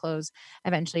and then your clothes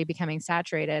eventually becoming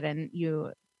saturated and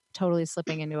you totally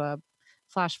slipping into a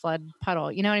flash flood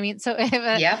puddle. You know what I mean? So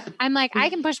I'm like, I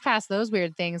can push past those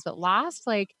weird things, but lost,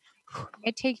 like,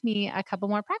 it takes me a couple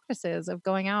more practices of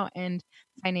going out and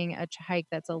finding a hike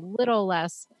that's a little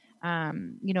less,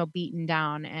 beaten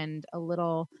down and a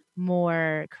little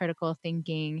more critical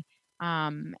thinking.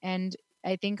 And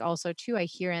I think also too, I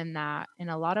hear in that, in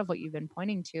a lot of what you've been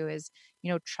pointing to is,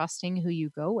 trusting who you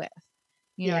go with,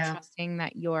 Yeah. trusting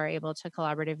that you're able to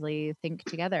collaboratively think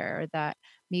together, or that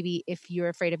maybe if you're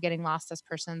afraid of getting lost, this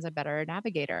person's a better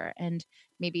navigator. And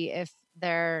maybe if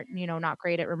they're, not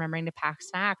great at remembering to pack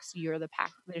snacks, you're the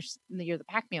pack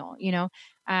mule,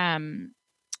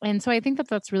 and so I think that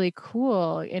that's really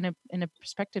cool in a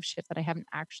perspective shift that I haven't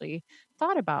actually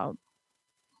thought about.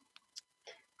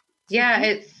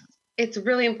 Yeah, it's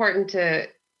really important to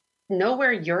know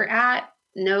where you're at,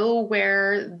 know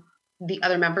where the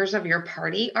other members of your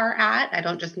party are at. I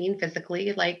don't just mean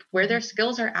physically, like where their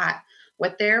skills are at,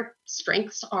 what their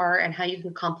strengths are, and how you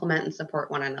can complement and support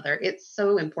one another. It's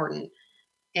so important.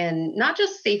 And not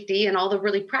just safety and all the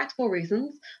really practical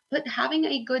reasons, but having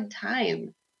a good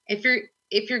time. If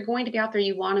you're going to be out there,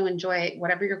 you want to enjoy it,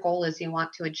 whatever your goal is, you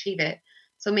want to achieve it.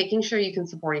 So making sure you can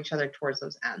support each other towards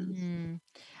those ends.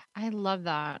 I love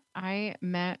that. I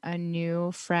met a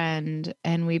new friend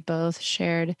and we both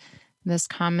shared this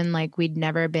common, like, we'd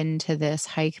never been to this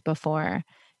hike before.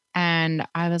 And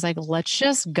I was like, let's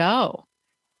just go.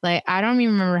 Like, I don't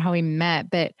even remember how we met,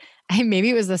 but maybe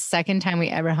it was the second time we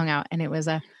ever hung out, and it was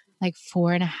a like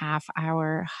 4.5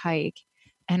 hour hike.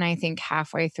 And I think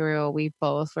halfway through, we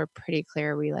both were pretty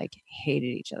clear we like hated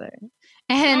each other.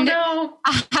 And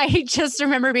I just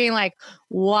remember being like,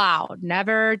 wow,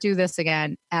 never do this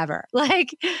again, ever. Like,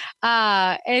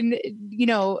 and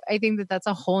I think that that's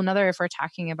a whole nother, if we're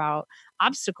talking about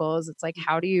obstacles, it's like,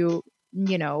 how do you,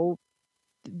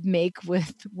 make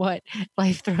with what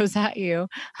life throws at you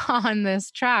on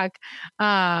this track,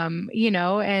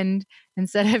 and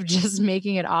instead of just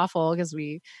making it awful because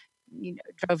we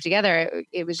drove together,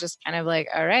 it was just kind of like,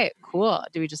 all right, cool,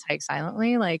 do we just hike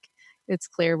silently? Like, it's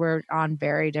clear we're on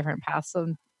very different paths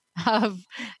of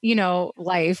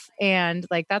life, and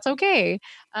like, that's okay.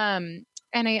 And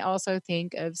I also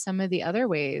think of some of the other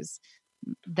ways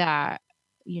that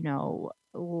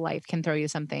life can throw you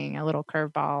something, a little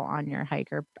curveball on your hike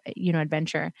or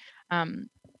adventure, and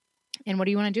what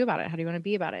do you want to do about it? How do you want to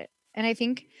be about it? And I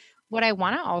think what I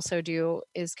want to also do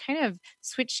is kind of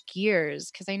switch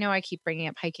gears, because I know I keep bringing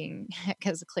up hiking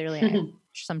because clearly I have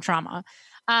some trauma,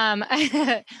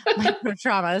 micro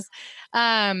traumas,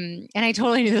 and I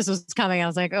totally knew this was coming. I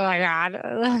was like, oh my God,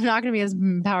 I'm not going to be as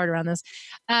empowered around this,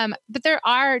 but there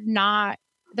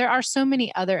are so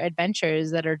many other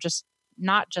adventures that are just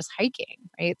not just hiking,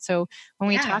 right? So when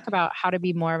we talk about how to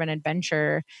be more of an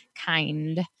adventure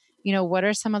kind, what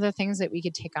are some other things that we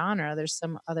could take on? Or are there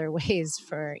some other ways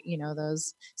for,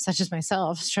 those such as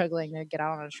myself struggling to get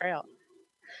out on a trail?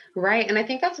 Right. And I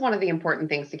think that's one of the important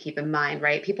things to keep in mind,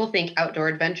 right? People think outdoor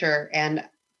adventure, and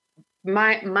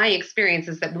my experience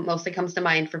is that what mostly comes to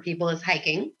mind for people is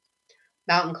hiking,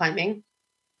 mountain climbing,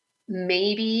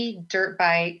 maybe dirt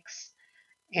bikes,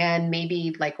 and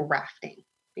maybe like rafting.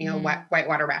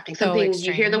 Whitewater rafting. Something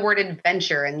you hear the word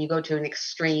adventure and you go to an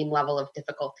extreme level of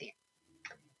difficulty.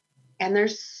 And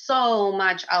there's so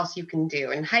much else you can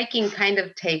do. And hiking kind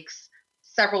of takes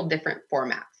several different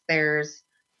formats. There's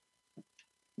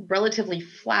relatively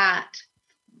flat,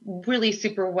 really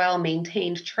super well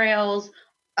maintained trails,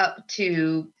 up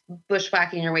to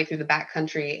bushwhacking your way through the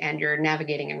backcountry, and you're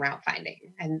navigating and route finding.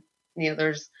 And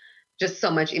there's just so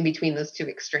much in between those two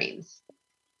extremes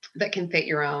that can fit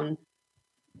your own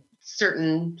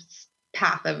certain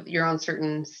path of your own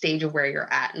certain stage of where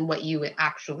you're at and what you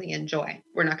actually enjoy.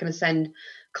 We're not going to send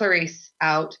Clarice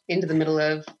out into the middle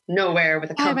of nowhere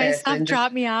with a compass and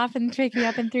drop me off and pick me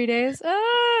up in 3 days.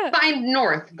 Find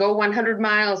north, go 100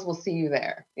 miles. We'll see you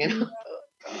there.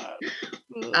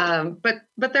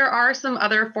 But there are some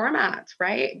other formats,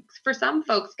 right? For some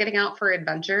folks, getting out for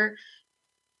adventure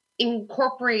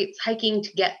incorporates hiking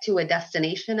to get to a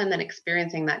destination and then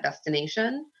experiencing that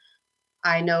destination.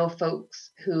 I know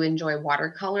folks who enjoy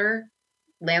watercolor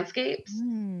landscapes,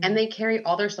 and they carry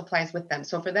all their supplies with them.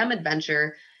 So for them,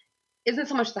 adventure isn't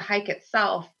so much the hike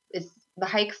itself, is the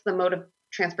hike's the mode of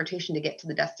transportation to get to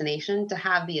the destination, to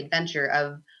have the adventure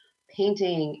of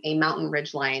painting a mountain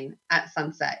ridgeline at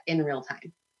sunset in real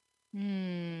time.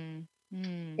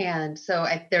 And so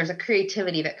there's a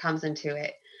creativity that comes into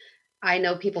it. I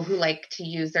know people who like to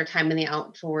use their time in the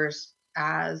outdoors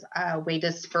as a way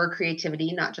to spur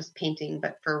creativity, not just painting,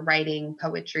 but for writing,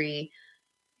 poetry,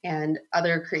 and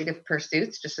other creative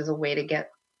pursuits, just as a way to get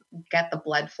the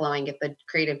blood flowing, get the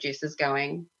creative juices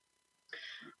going.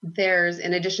 There's,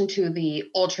 in addition to the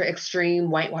ultra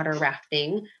extreme whitewater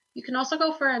rafting, you can also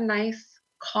go for a nice,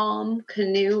 calm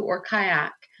canoe or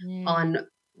kayak.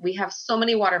 We have so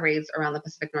many waterways around the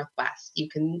Pacific Northwest. You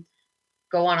can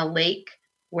go on a lake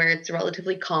where it's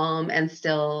relatively calm and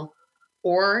still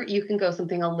Or you can go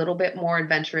something a little bit more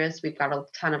adventurous. We've got a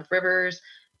ton of rivers.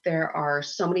 There are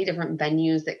so many different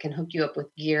venues that can hook you up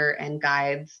with gear and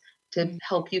guides to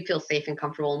help you feel safe and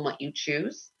comfortable in what you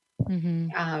choose.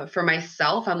 Mm-hmm. For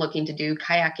myself, I'm looking to do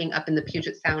kayaking up in the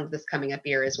Puget Sound this coming up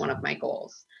year is one of my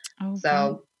goals. Oh,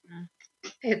 so fun.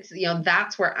 it's,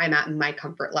 that's where I'm at in my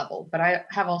comfort level. But I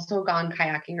have also gone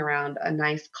kayaking around a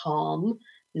nice, calm,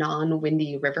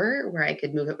 non-windy river where I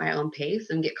could move at my own pace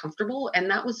and get comfortable. And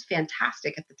that was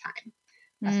fantastic at the time.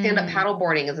 Stand-up paddle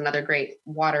boarding is another great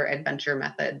water adventure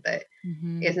method that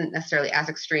isn't necessarily as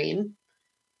extreme.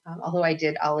 Although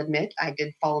I'll admit, I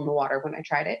did fall in the water when I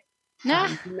tried it.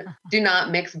 Do not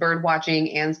mix bird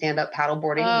watching and stand-up paddle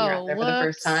boarding when you're out there for the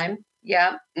first time.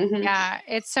 Yeah. Mm-hmm. Yeah.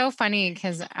 It's so funny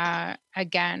because,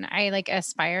 again, I like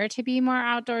aspire to be more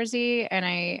outdoorsy,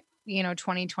 and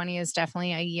 2020 is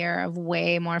definitely a year of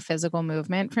way more physical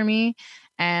movement for me.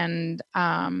 And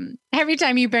every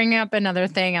time you bring up another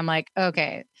thing, I'm like,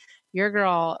 okay, your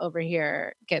girl over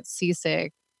here gets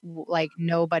seasick like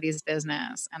nobody's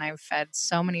business. And I've fed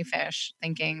so many fish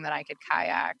thinking that I could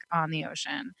kayak on the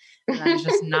ocean. And that's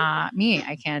just not me.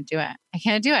 I can't do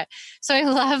it. So I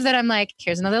love that I'm like,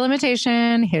 here's another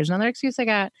limitation. Here's another excuse I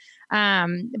got.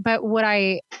 But what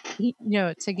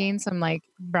to gain some like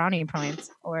brownie points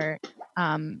or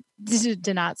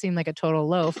to not seem like a total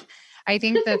loaf, I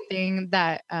think the thing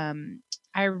that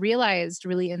I realized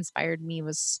really inspired me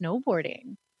was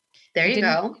snowboarding. There you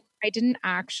go. I didn't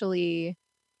actually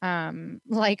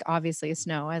like obviously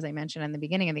snow, as I mentioned in the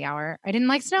beginning of the hour. I didn't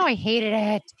like snow. I hated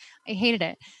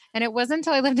it. And it wasn't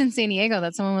until I lived in San Diego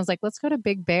that someone was like, let's go to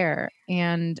Big Bear.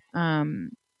 And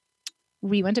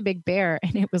we went to Big Bear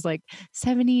and it was like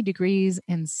 70 degrees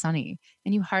and sunny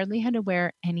and you hardly had to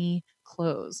wear any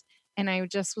clothes. And I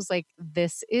just was like,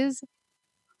 this is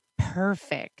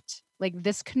perfect. Like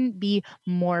this couldn't be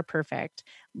more perfect.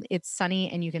 It's sunny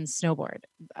and you can snowboard.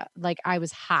 Like I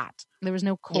was hot. There was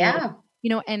no cold. Yeah.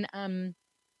 And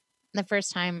the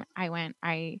first time I went,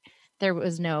 there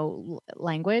was no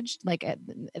language. Like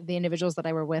the individuals that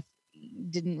I were with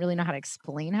didn't really know how to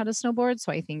explain how to snowboard.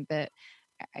 So I think that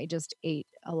I just ate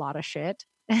a lot of shit.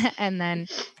 And then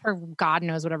for God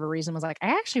knows whatever reason was like, I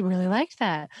actually really liked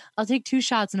that. I'll take 2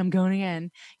 shots and I'm going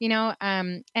again,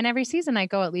 and every season I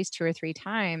go at least 2 or 3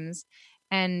 times.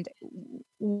 And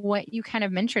what you kind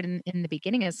of mentioned in the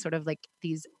beginning is sort of like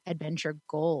these adventure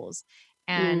goals.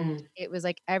 And it was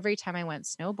like every time I went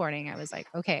snowboarding, I was like,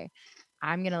 okay,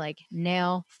 I'm going to like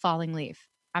nail falling leaf.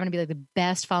 I'm going to be like the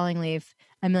best falling leaf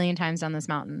a million times down this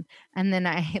mountain. And then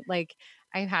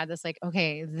I've had this like,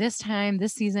 okay, this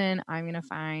season, I'm going to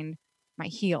find my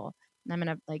heel and I'm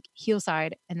going to like heel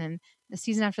side. And then the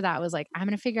season after that was like, I'm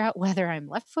going to figure out whether I'm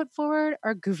left foot forward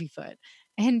or goofy foot.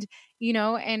 And,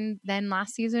 and then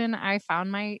last season I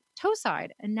found my toe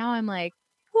side and now I'm like,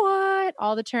 what?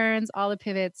 All the turns, all the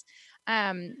pivots.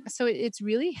 So it's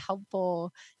really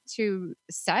helpful to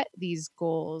set these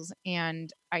goals.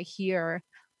 And I hear,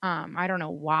 I don't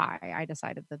know why I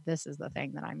decided that this is the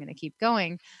thing that I'm going to keep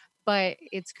going, but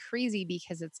it's crazy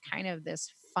because it's kind of this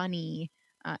funny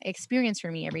experience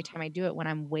for me every time I do it. When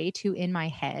I'm way too in my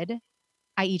head,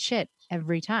 I eat shit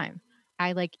every time.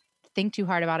 I like think too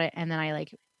hard about it. And then I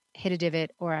like hit a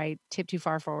divot or I tip too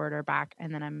far forward or back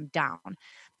and then I'm down.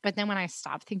 But then when I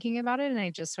stop thinking about it and I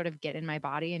just sort of get in my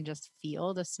body and just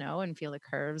feel the snow and feel the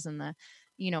curves and the,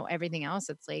 everything else,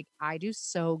 it's like I do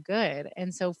so good.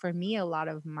 And so for me, a lot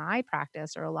of my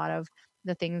practice or a lot of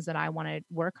the things that I want to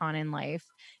work on in life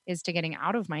is to getting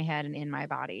out of my head and in my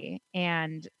body.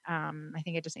 And I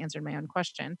think I just answered my own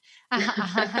question.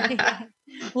 I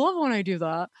love when I do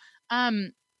that.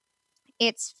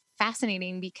 It's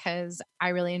fascinating because I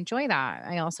really enjoy that.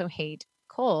 I also hate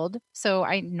cold. So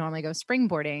I normally go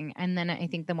springboarding. And then I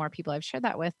think the more people I've shared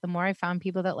that with, the more I found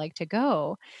people that like to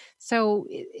go. So,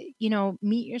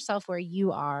 meet yourself where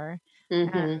you are.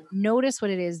 Notice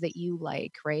what it is that you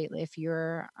like, right? If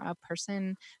you're a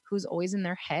person who's always in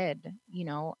their head,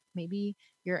 maybe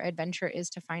your adventure is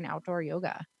to find outdoor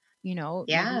yoga. Yeah.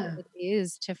 Maybe it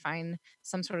is to find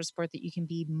some sort of sport that you can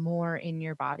be more in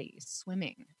your body.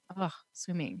 Swimming,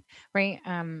 right?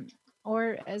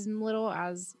 Or as little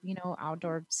as,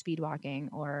 outdoor speed walking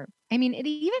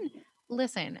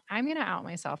listen, I'm going to out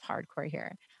myself hardcore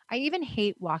here. I even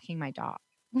hate walking my dog.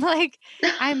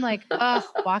 I'm like,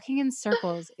 walking in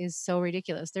circles is so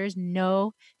ridiculous. There's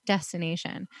no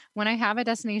destination. When I have a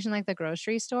destination like the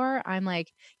grocery store, I'm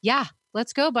like, yeah,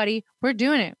 let's go, buddy. We're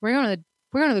doing it. We're going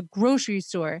to the grocery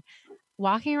store.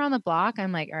 Walking around the block,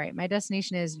 I'm like, all right, my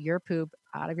destination is your poop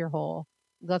out of your hole.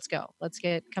 Let's go.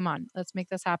 Come on. Let's make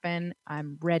this happen.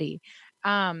 I'm ready.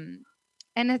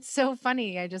 And it's so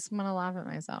funny. I just want to laugh at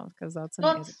myself because that's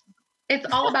amazing. It's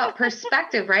all about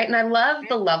perspective, right? And I love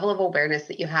the level of awareness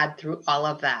that you had through all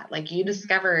of that. Like you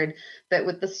discovered that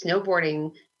with the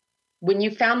snowboarding, when you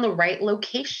found the right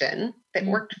location that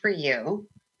worked for you,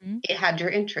 it had your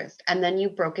interest. And then you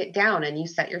broke it down and you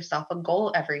set yourself a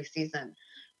goal every season.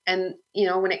 And, you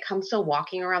know, when it comes to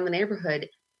walking around the neighborhood,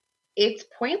 it's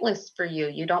pointless for you.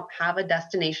 You don't have a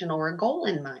destination or a goal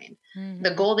in mind.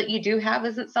 The goal that you do have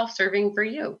isn't self-serving for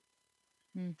you.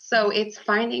 So it's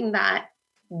finding that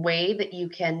way that you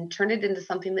can turn it into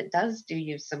something that does do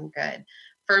you some good.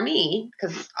 For me,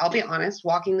 because I'll be honest,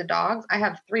 walking the dogs, I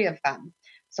have 3 of them.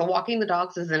 So walking the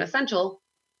dogs is an essential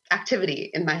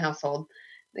activity in my household.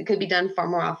 It could be done far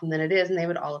more often than it is, and they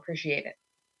would all appreciate it.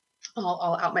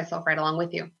 I'll out myself right along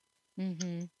with you.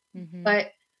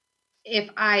 But if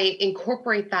I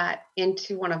incorporate that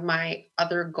into one of my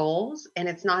other goals and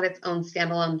it's not its own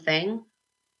standalone thing,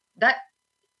 that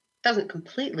doesn't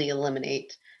completely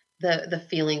eliminate the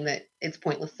feeling that it's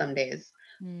pointless some days,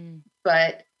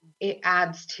 but it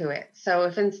adds to it. So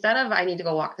if instead of I need to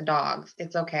go walk the dogs,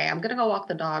 it's okay, I'm going to go walk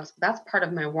the dogs. That's part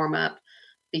of my warm up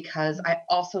because I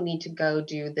also need to go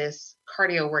do this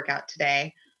cardio workout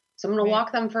today. So I'm going to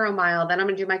walk them for a mile, then I'm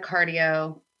going to do my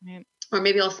cardio, or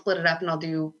maybe I'll split it up and I'll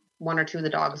do 1 or 2 of the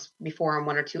dogs before and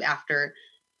 1 or 2 after.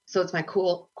 So it's my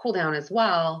cool down as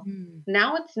well.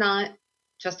 Now it's not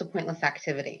just a pointless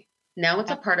activity. Now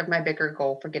it's a part of my bigger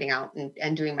goal for getting out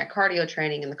and doing my cardio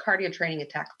training, and the cardio training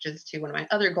attaches to one of my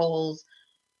other goals,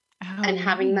 and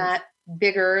having that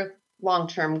bigger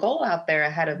long-term goal out there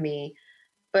ahead of me,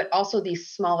 but also these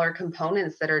smaller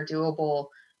components that are doable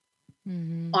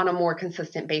on a more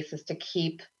consistent basis to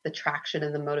keep the traction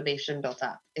and the motivation built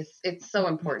up. It's so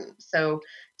important. So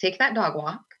take that dog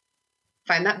walk,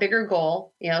 find that bigger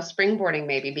goal, you know, springboarding,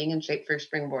 maybe being in shape for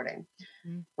springboarding.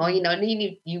 Well, you know,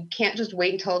 you can't just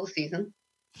wait until the season,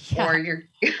 or you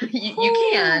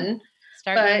can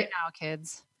start doing it now,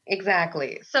 kids.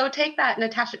 Exactly. So take that and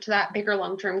attach it to that bigger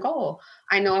long-term goal.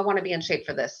 I know I want to be in shape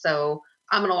for this, so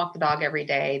I'm going to walk the dog every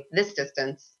day this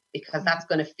distance because that's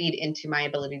going to feed into my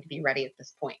ability to be ready at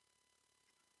this point.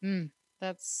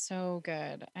 That's so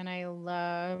good. And I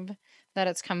love that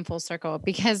it's come full circle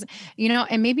because, you know,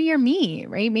 and maybe you're me,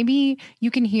 right? Maybe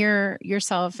you can hear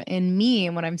yourself in me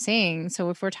and what I'm saying. So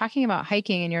if we're talking about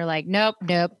hiking and you're like, nope.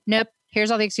 Here's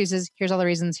all the excuses. Here's all the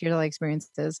reasons. Here's all the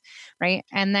experiences. Right.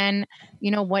 And then,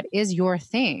 you know, what is your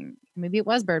thing? Maybe it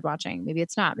was bird watching. Maybe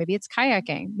it's not. Maybe it's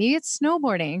kayaking. Maybe it's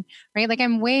snowboarding, right? Like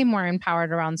I'm way more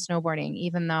empowered around snowboarding,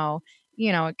 even though,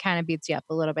 you know, it kind of beats you up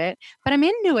a little bit, but I'm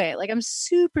into it. Like I'm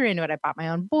super into it. I bought my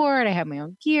own board. I have my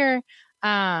own gear.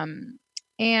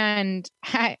 And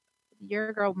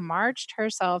your girl marched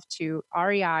herself to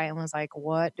REI and was like,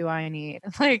 what do I need?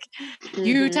 Like,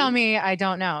 you tell me, I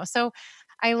don't know. So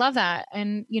I love that.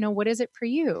 And, you know, what is it for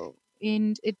you?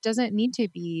 And it doesn't need to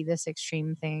be this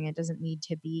extreme thing. It doesn't need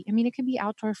to be, I mean, it could be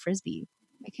outdoor Frisbee.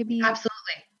 It could be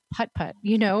absolutely putt,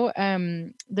 you know,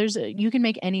 you can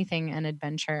make anything an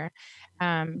adventure,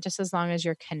 just as long as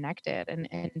you're connected and,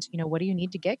 you know, what do you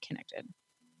need to get connected?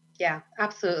 Yeah,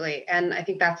 absolutely. And I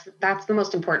think that's the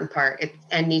most important part.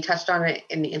 And you touched on it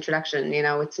in the introduction, you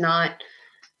know, it's not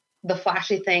the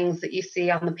flashy things that you see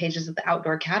on the pages of the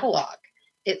outdoor catalog.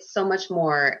 It's so much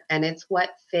more, and it's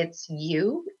what fits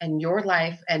you and your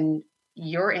life and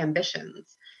your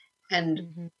ambitions,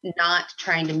 and not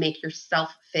trying to make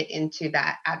yourself fit into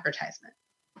that advertisement.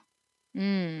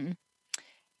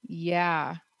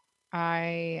 Yeah.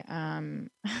 I,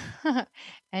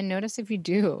 and notice if you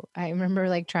do, I remember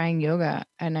like trying yoga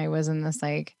and I was in this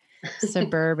like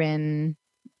suburban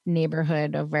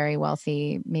neighborhood of very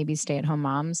wealthy, maybe stay-at-home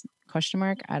moms, ?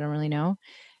 I don't really know.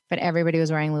 But everybody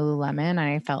was wearing Lululemon and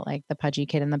I felt like the pudgy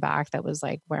kid in the back that was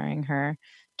like wearing her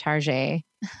Target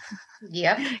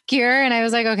gear. And I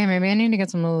was like, okay, maybe I need to get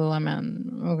some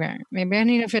Lululemon. Okay. Maybe I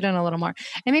need to fit in a little more.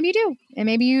 And maybe you do. And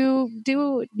maybe you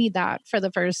do need that for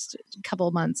the first couple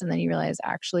of months. And then you realize,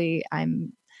 actually,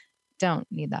 don't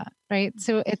need that. Right.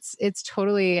 So it's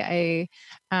totally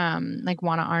like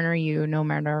want to honor you no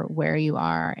matter where you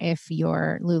are. If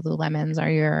your Lululemons are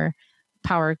your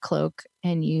power cloak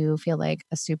and you feel like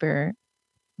a super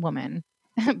woman,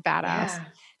 badass,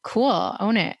 cool,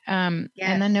 own it. And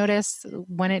then notice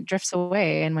when it drifts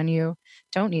away and when you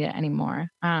don't need it anymore.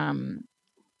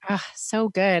 So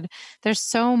good. There's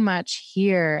so much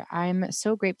here. I'm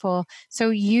so grateful. So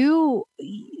what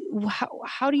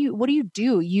do you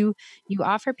do? You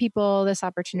offer people this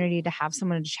opportunity to have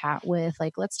someone to chat with.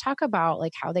 Like, let's talk about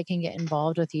like how they can get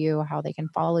involved with you, how they can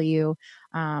follow you,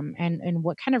 and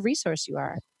what kind of resource you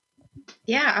are.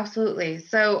 Yeah, absolutely.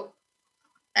 So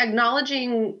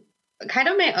acknowledging kind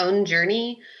of my own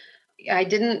journey. I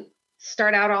didn't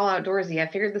start out all outdoorsy. I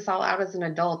figured this all out as an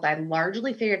adult. I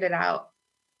largely figured it out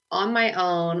on my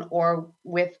own or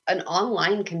with an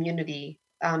online community,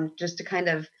 just to kind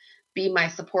of be my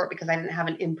support because I didn't have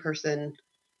an in-person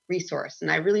resource. And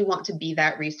I really want to be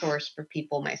that resource for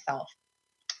people myself.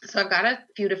 So I've got a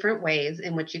few different ways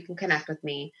in which you can connect with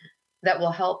me that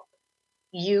will help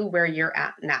you where you're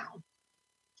at now.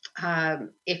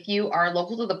 If you are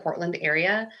local to the Portland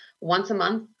area, once a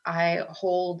month, I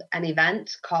hold an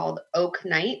event called Oak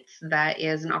Nights. That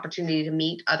is an opportunity to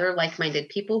meet other like-minded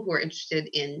people who are interested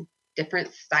in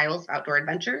different styles of outdoor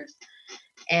adventures.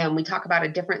 And we talk about a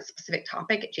different specific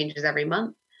topic. It changes every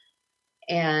month.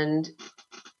 And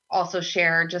also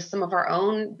share just some of our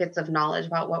own bits of knowledge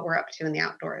about what we're up to in the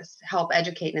outdoors to help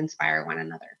educate and inspire one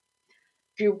another.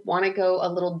 If you want to go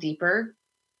a little deeper,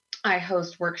 I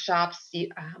host workshops.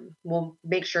 We'll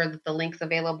make sure that the link's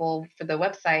available for the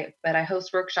website, but I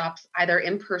host workshops either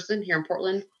in person here in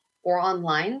Portland or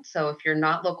online. So if you're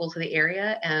not local to the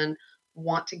area and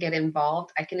want to get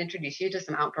involved, I can introduce you to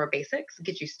some outdoor basics,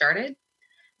 get you started.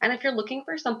 And if you're looking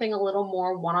for something a little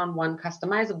more one-on-one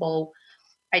customizable,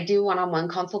 I do one-on-one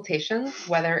consultations,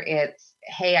 whether it's,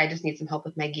 hey, I just need some help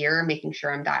with my gear, making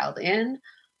sure I'm dialed in.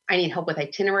 I need help with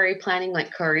itinerary planning,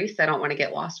 like Clarice. I don't want to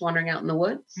get lost wandering out in the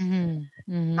woods.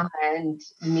 Mm-hmm. Mm-hmm. And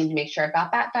you need to make sure I've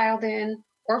got that dialed in.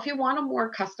 Or if you want a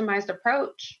more customized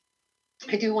approach,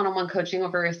 I do one-on-one coaching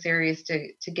over a series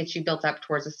to get you built up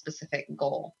towards a specific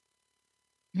goal.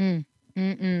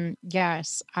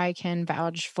 Yes, I can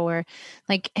vouch for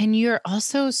and you're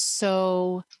also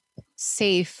so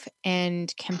safe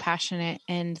and compassionate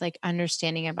and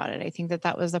understanding about it. I think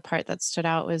that was the part that stood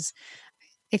out was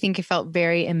I think I felt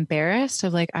very embarrassed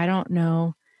of I don't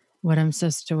know what I'm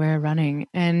supposed to wear running.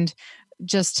 And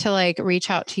just to reach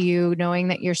out to you, knowing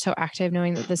that you're so active,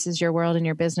 knowing that this is your world and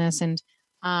your business. And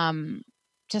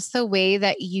just the way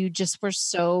that you just were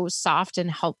so soft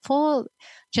and helpful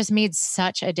just made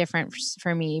such a difference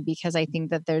for me, because I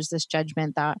think that there's this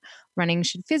judgment that running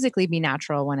should physically be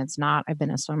natural when it's not. I've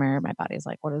been a swimmer. My body's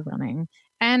like, what is running?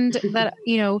 And that,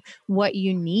 what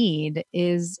you need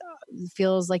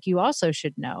feels like you also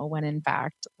should know, when in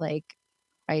fact,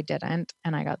 I didn't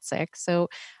and I got sick. So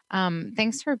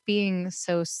thanks for being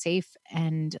so safe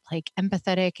and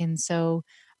empathetic and so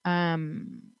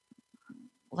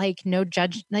no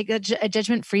judge, a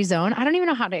judgment-free zone. I don't even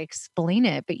know how to explain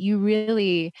it, but you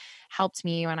really helped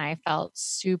me when I felt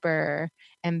super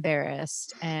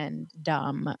embarrassed and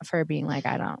dumb for being what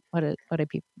do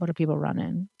people run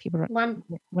in?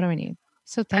 What do I need?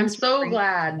 So thanks. I'm so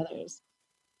glad.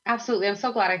 Absolutely. I'm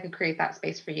so glad I could create that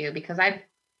space for you, because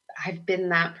I've been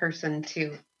that person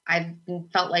too. I've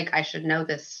felt like I should know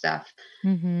this stuff,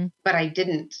 but I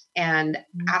didn't. And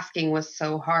asking was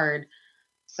so hard.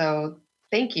 So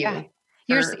thank you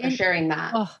for sharing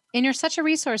that. Oh, and you're such a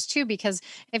resource too, because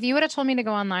if you would have told me to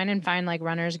go online and find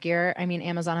runner's gear, I mean,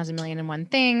 Amazon has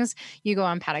 1,000,001 things. You go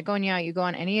on Patagonia, you go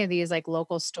on any of these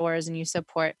local stores and you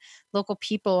support local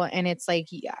people. And it's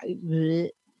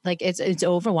it's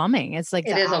overwhelming. It's it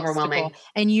is overwhelming.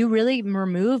 And you really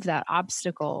remove that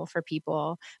obstacle for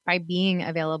people by being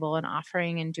available and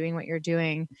offering and doing what you're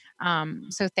doing.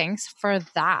 So thanks for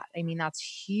that. I mean, that's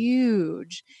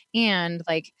huge. And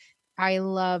I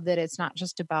love that it's not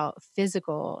just about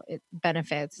physical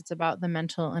benefits. It's about the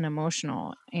mental and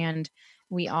emotional. And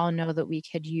we all know that we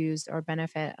could use or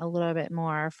benefit a little bit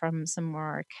more from some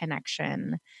more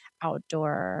connection,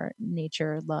 outdoor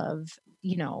nature, love,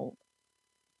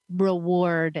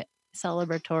 reward,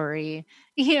 celebratory,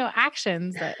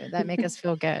 actions that make us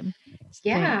feel good.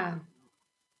 Yeah.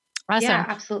 Awesome. Yeah,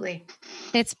 absolutely.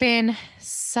 It's been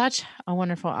such a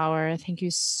wonderful hour. Thank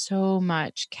you so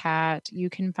much, Kat. You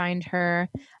can find her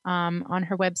on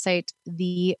her website,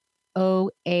 The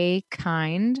OA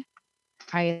Kind.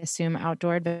 I assume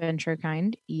outdoor adventure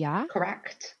kind. Yeah.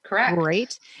 Correct.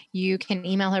 Great. You can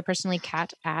email her personally,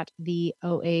 Kat at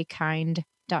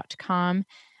theoakind.com.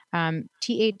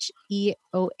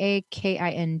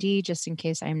 TheoaKind, just in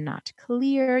case I'm not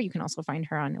clear. You can also find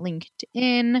her on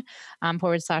LinkedIn,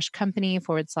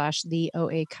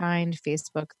 /company/theoakind,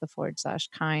 Facebook,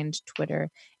 /kind, Twitter,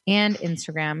 and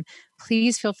Instagram.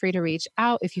 Please feel free to reach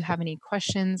out if you have any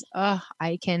questions.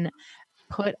 I can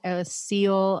put a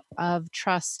seal of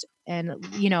trust and,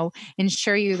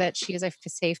 ensure you that she is a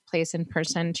safe place in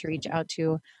person to reach out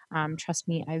to. Trust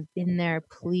me, I've been there.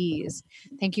 Please.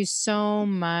 Thank you so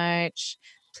much.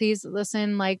 Please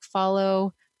listen,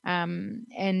 follow,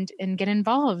 and get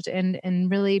involved and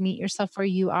really meet yourself where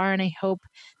you are. And I hope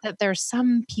that there's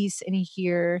some piece in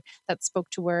here that spoke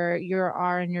to where you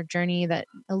are in your journey, that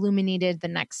illuminated the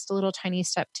next little tiny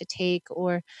step to take,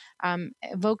 or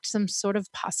evoked some sort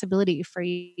of possibility for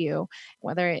you,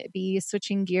 whether it be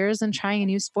switching gears and trying a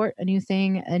new sport, a new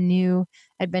thing, a new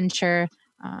adventure.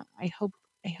 I hope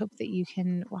that you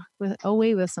can walk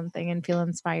away with something and feel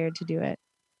inspired to do it.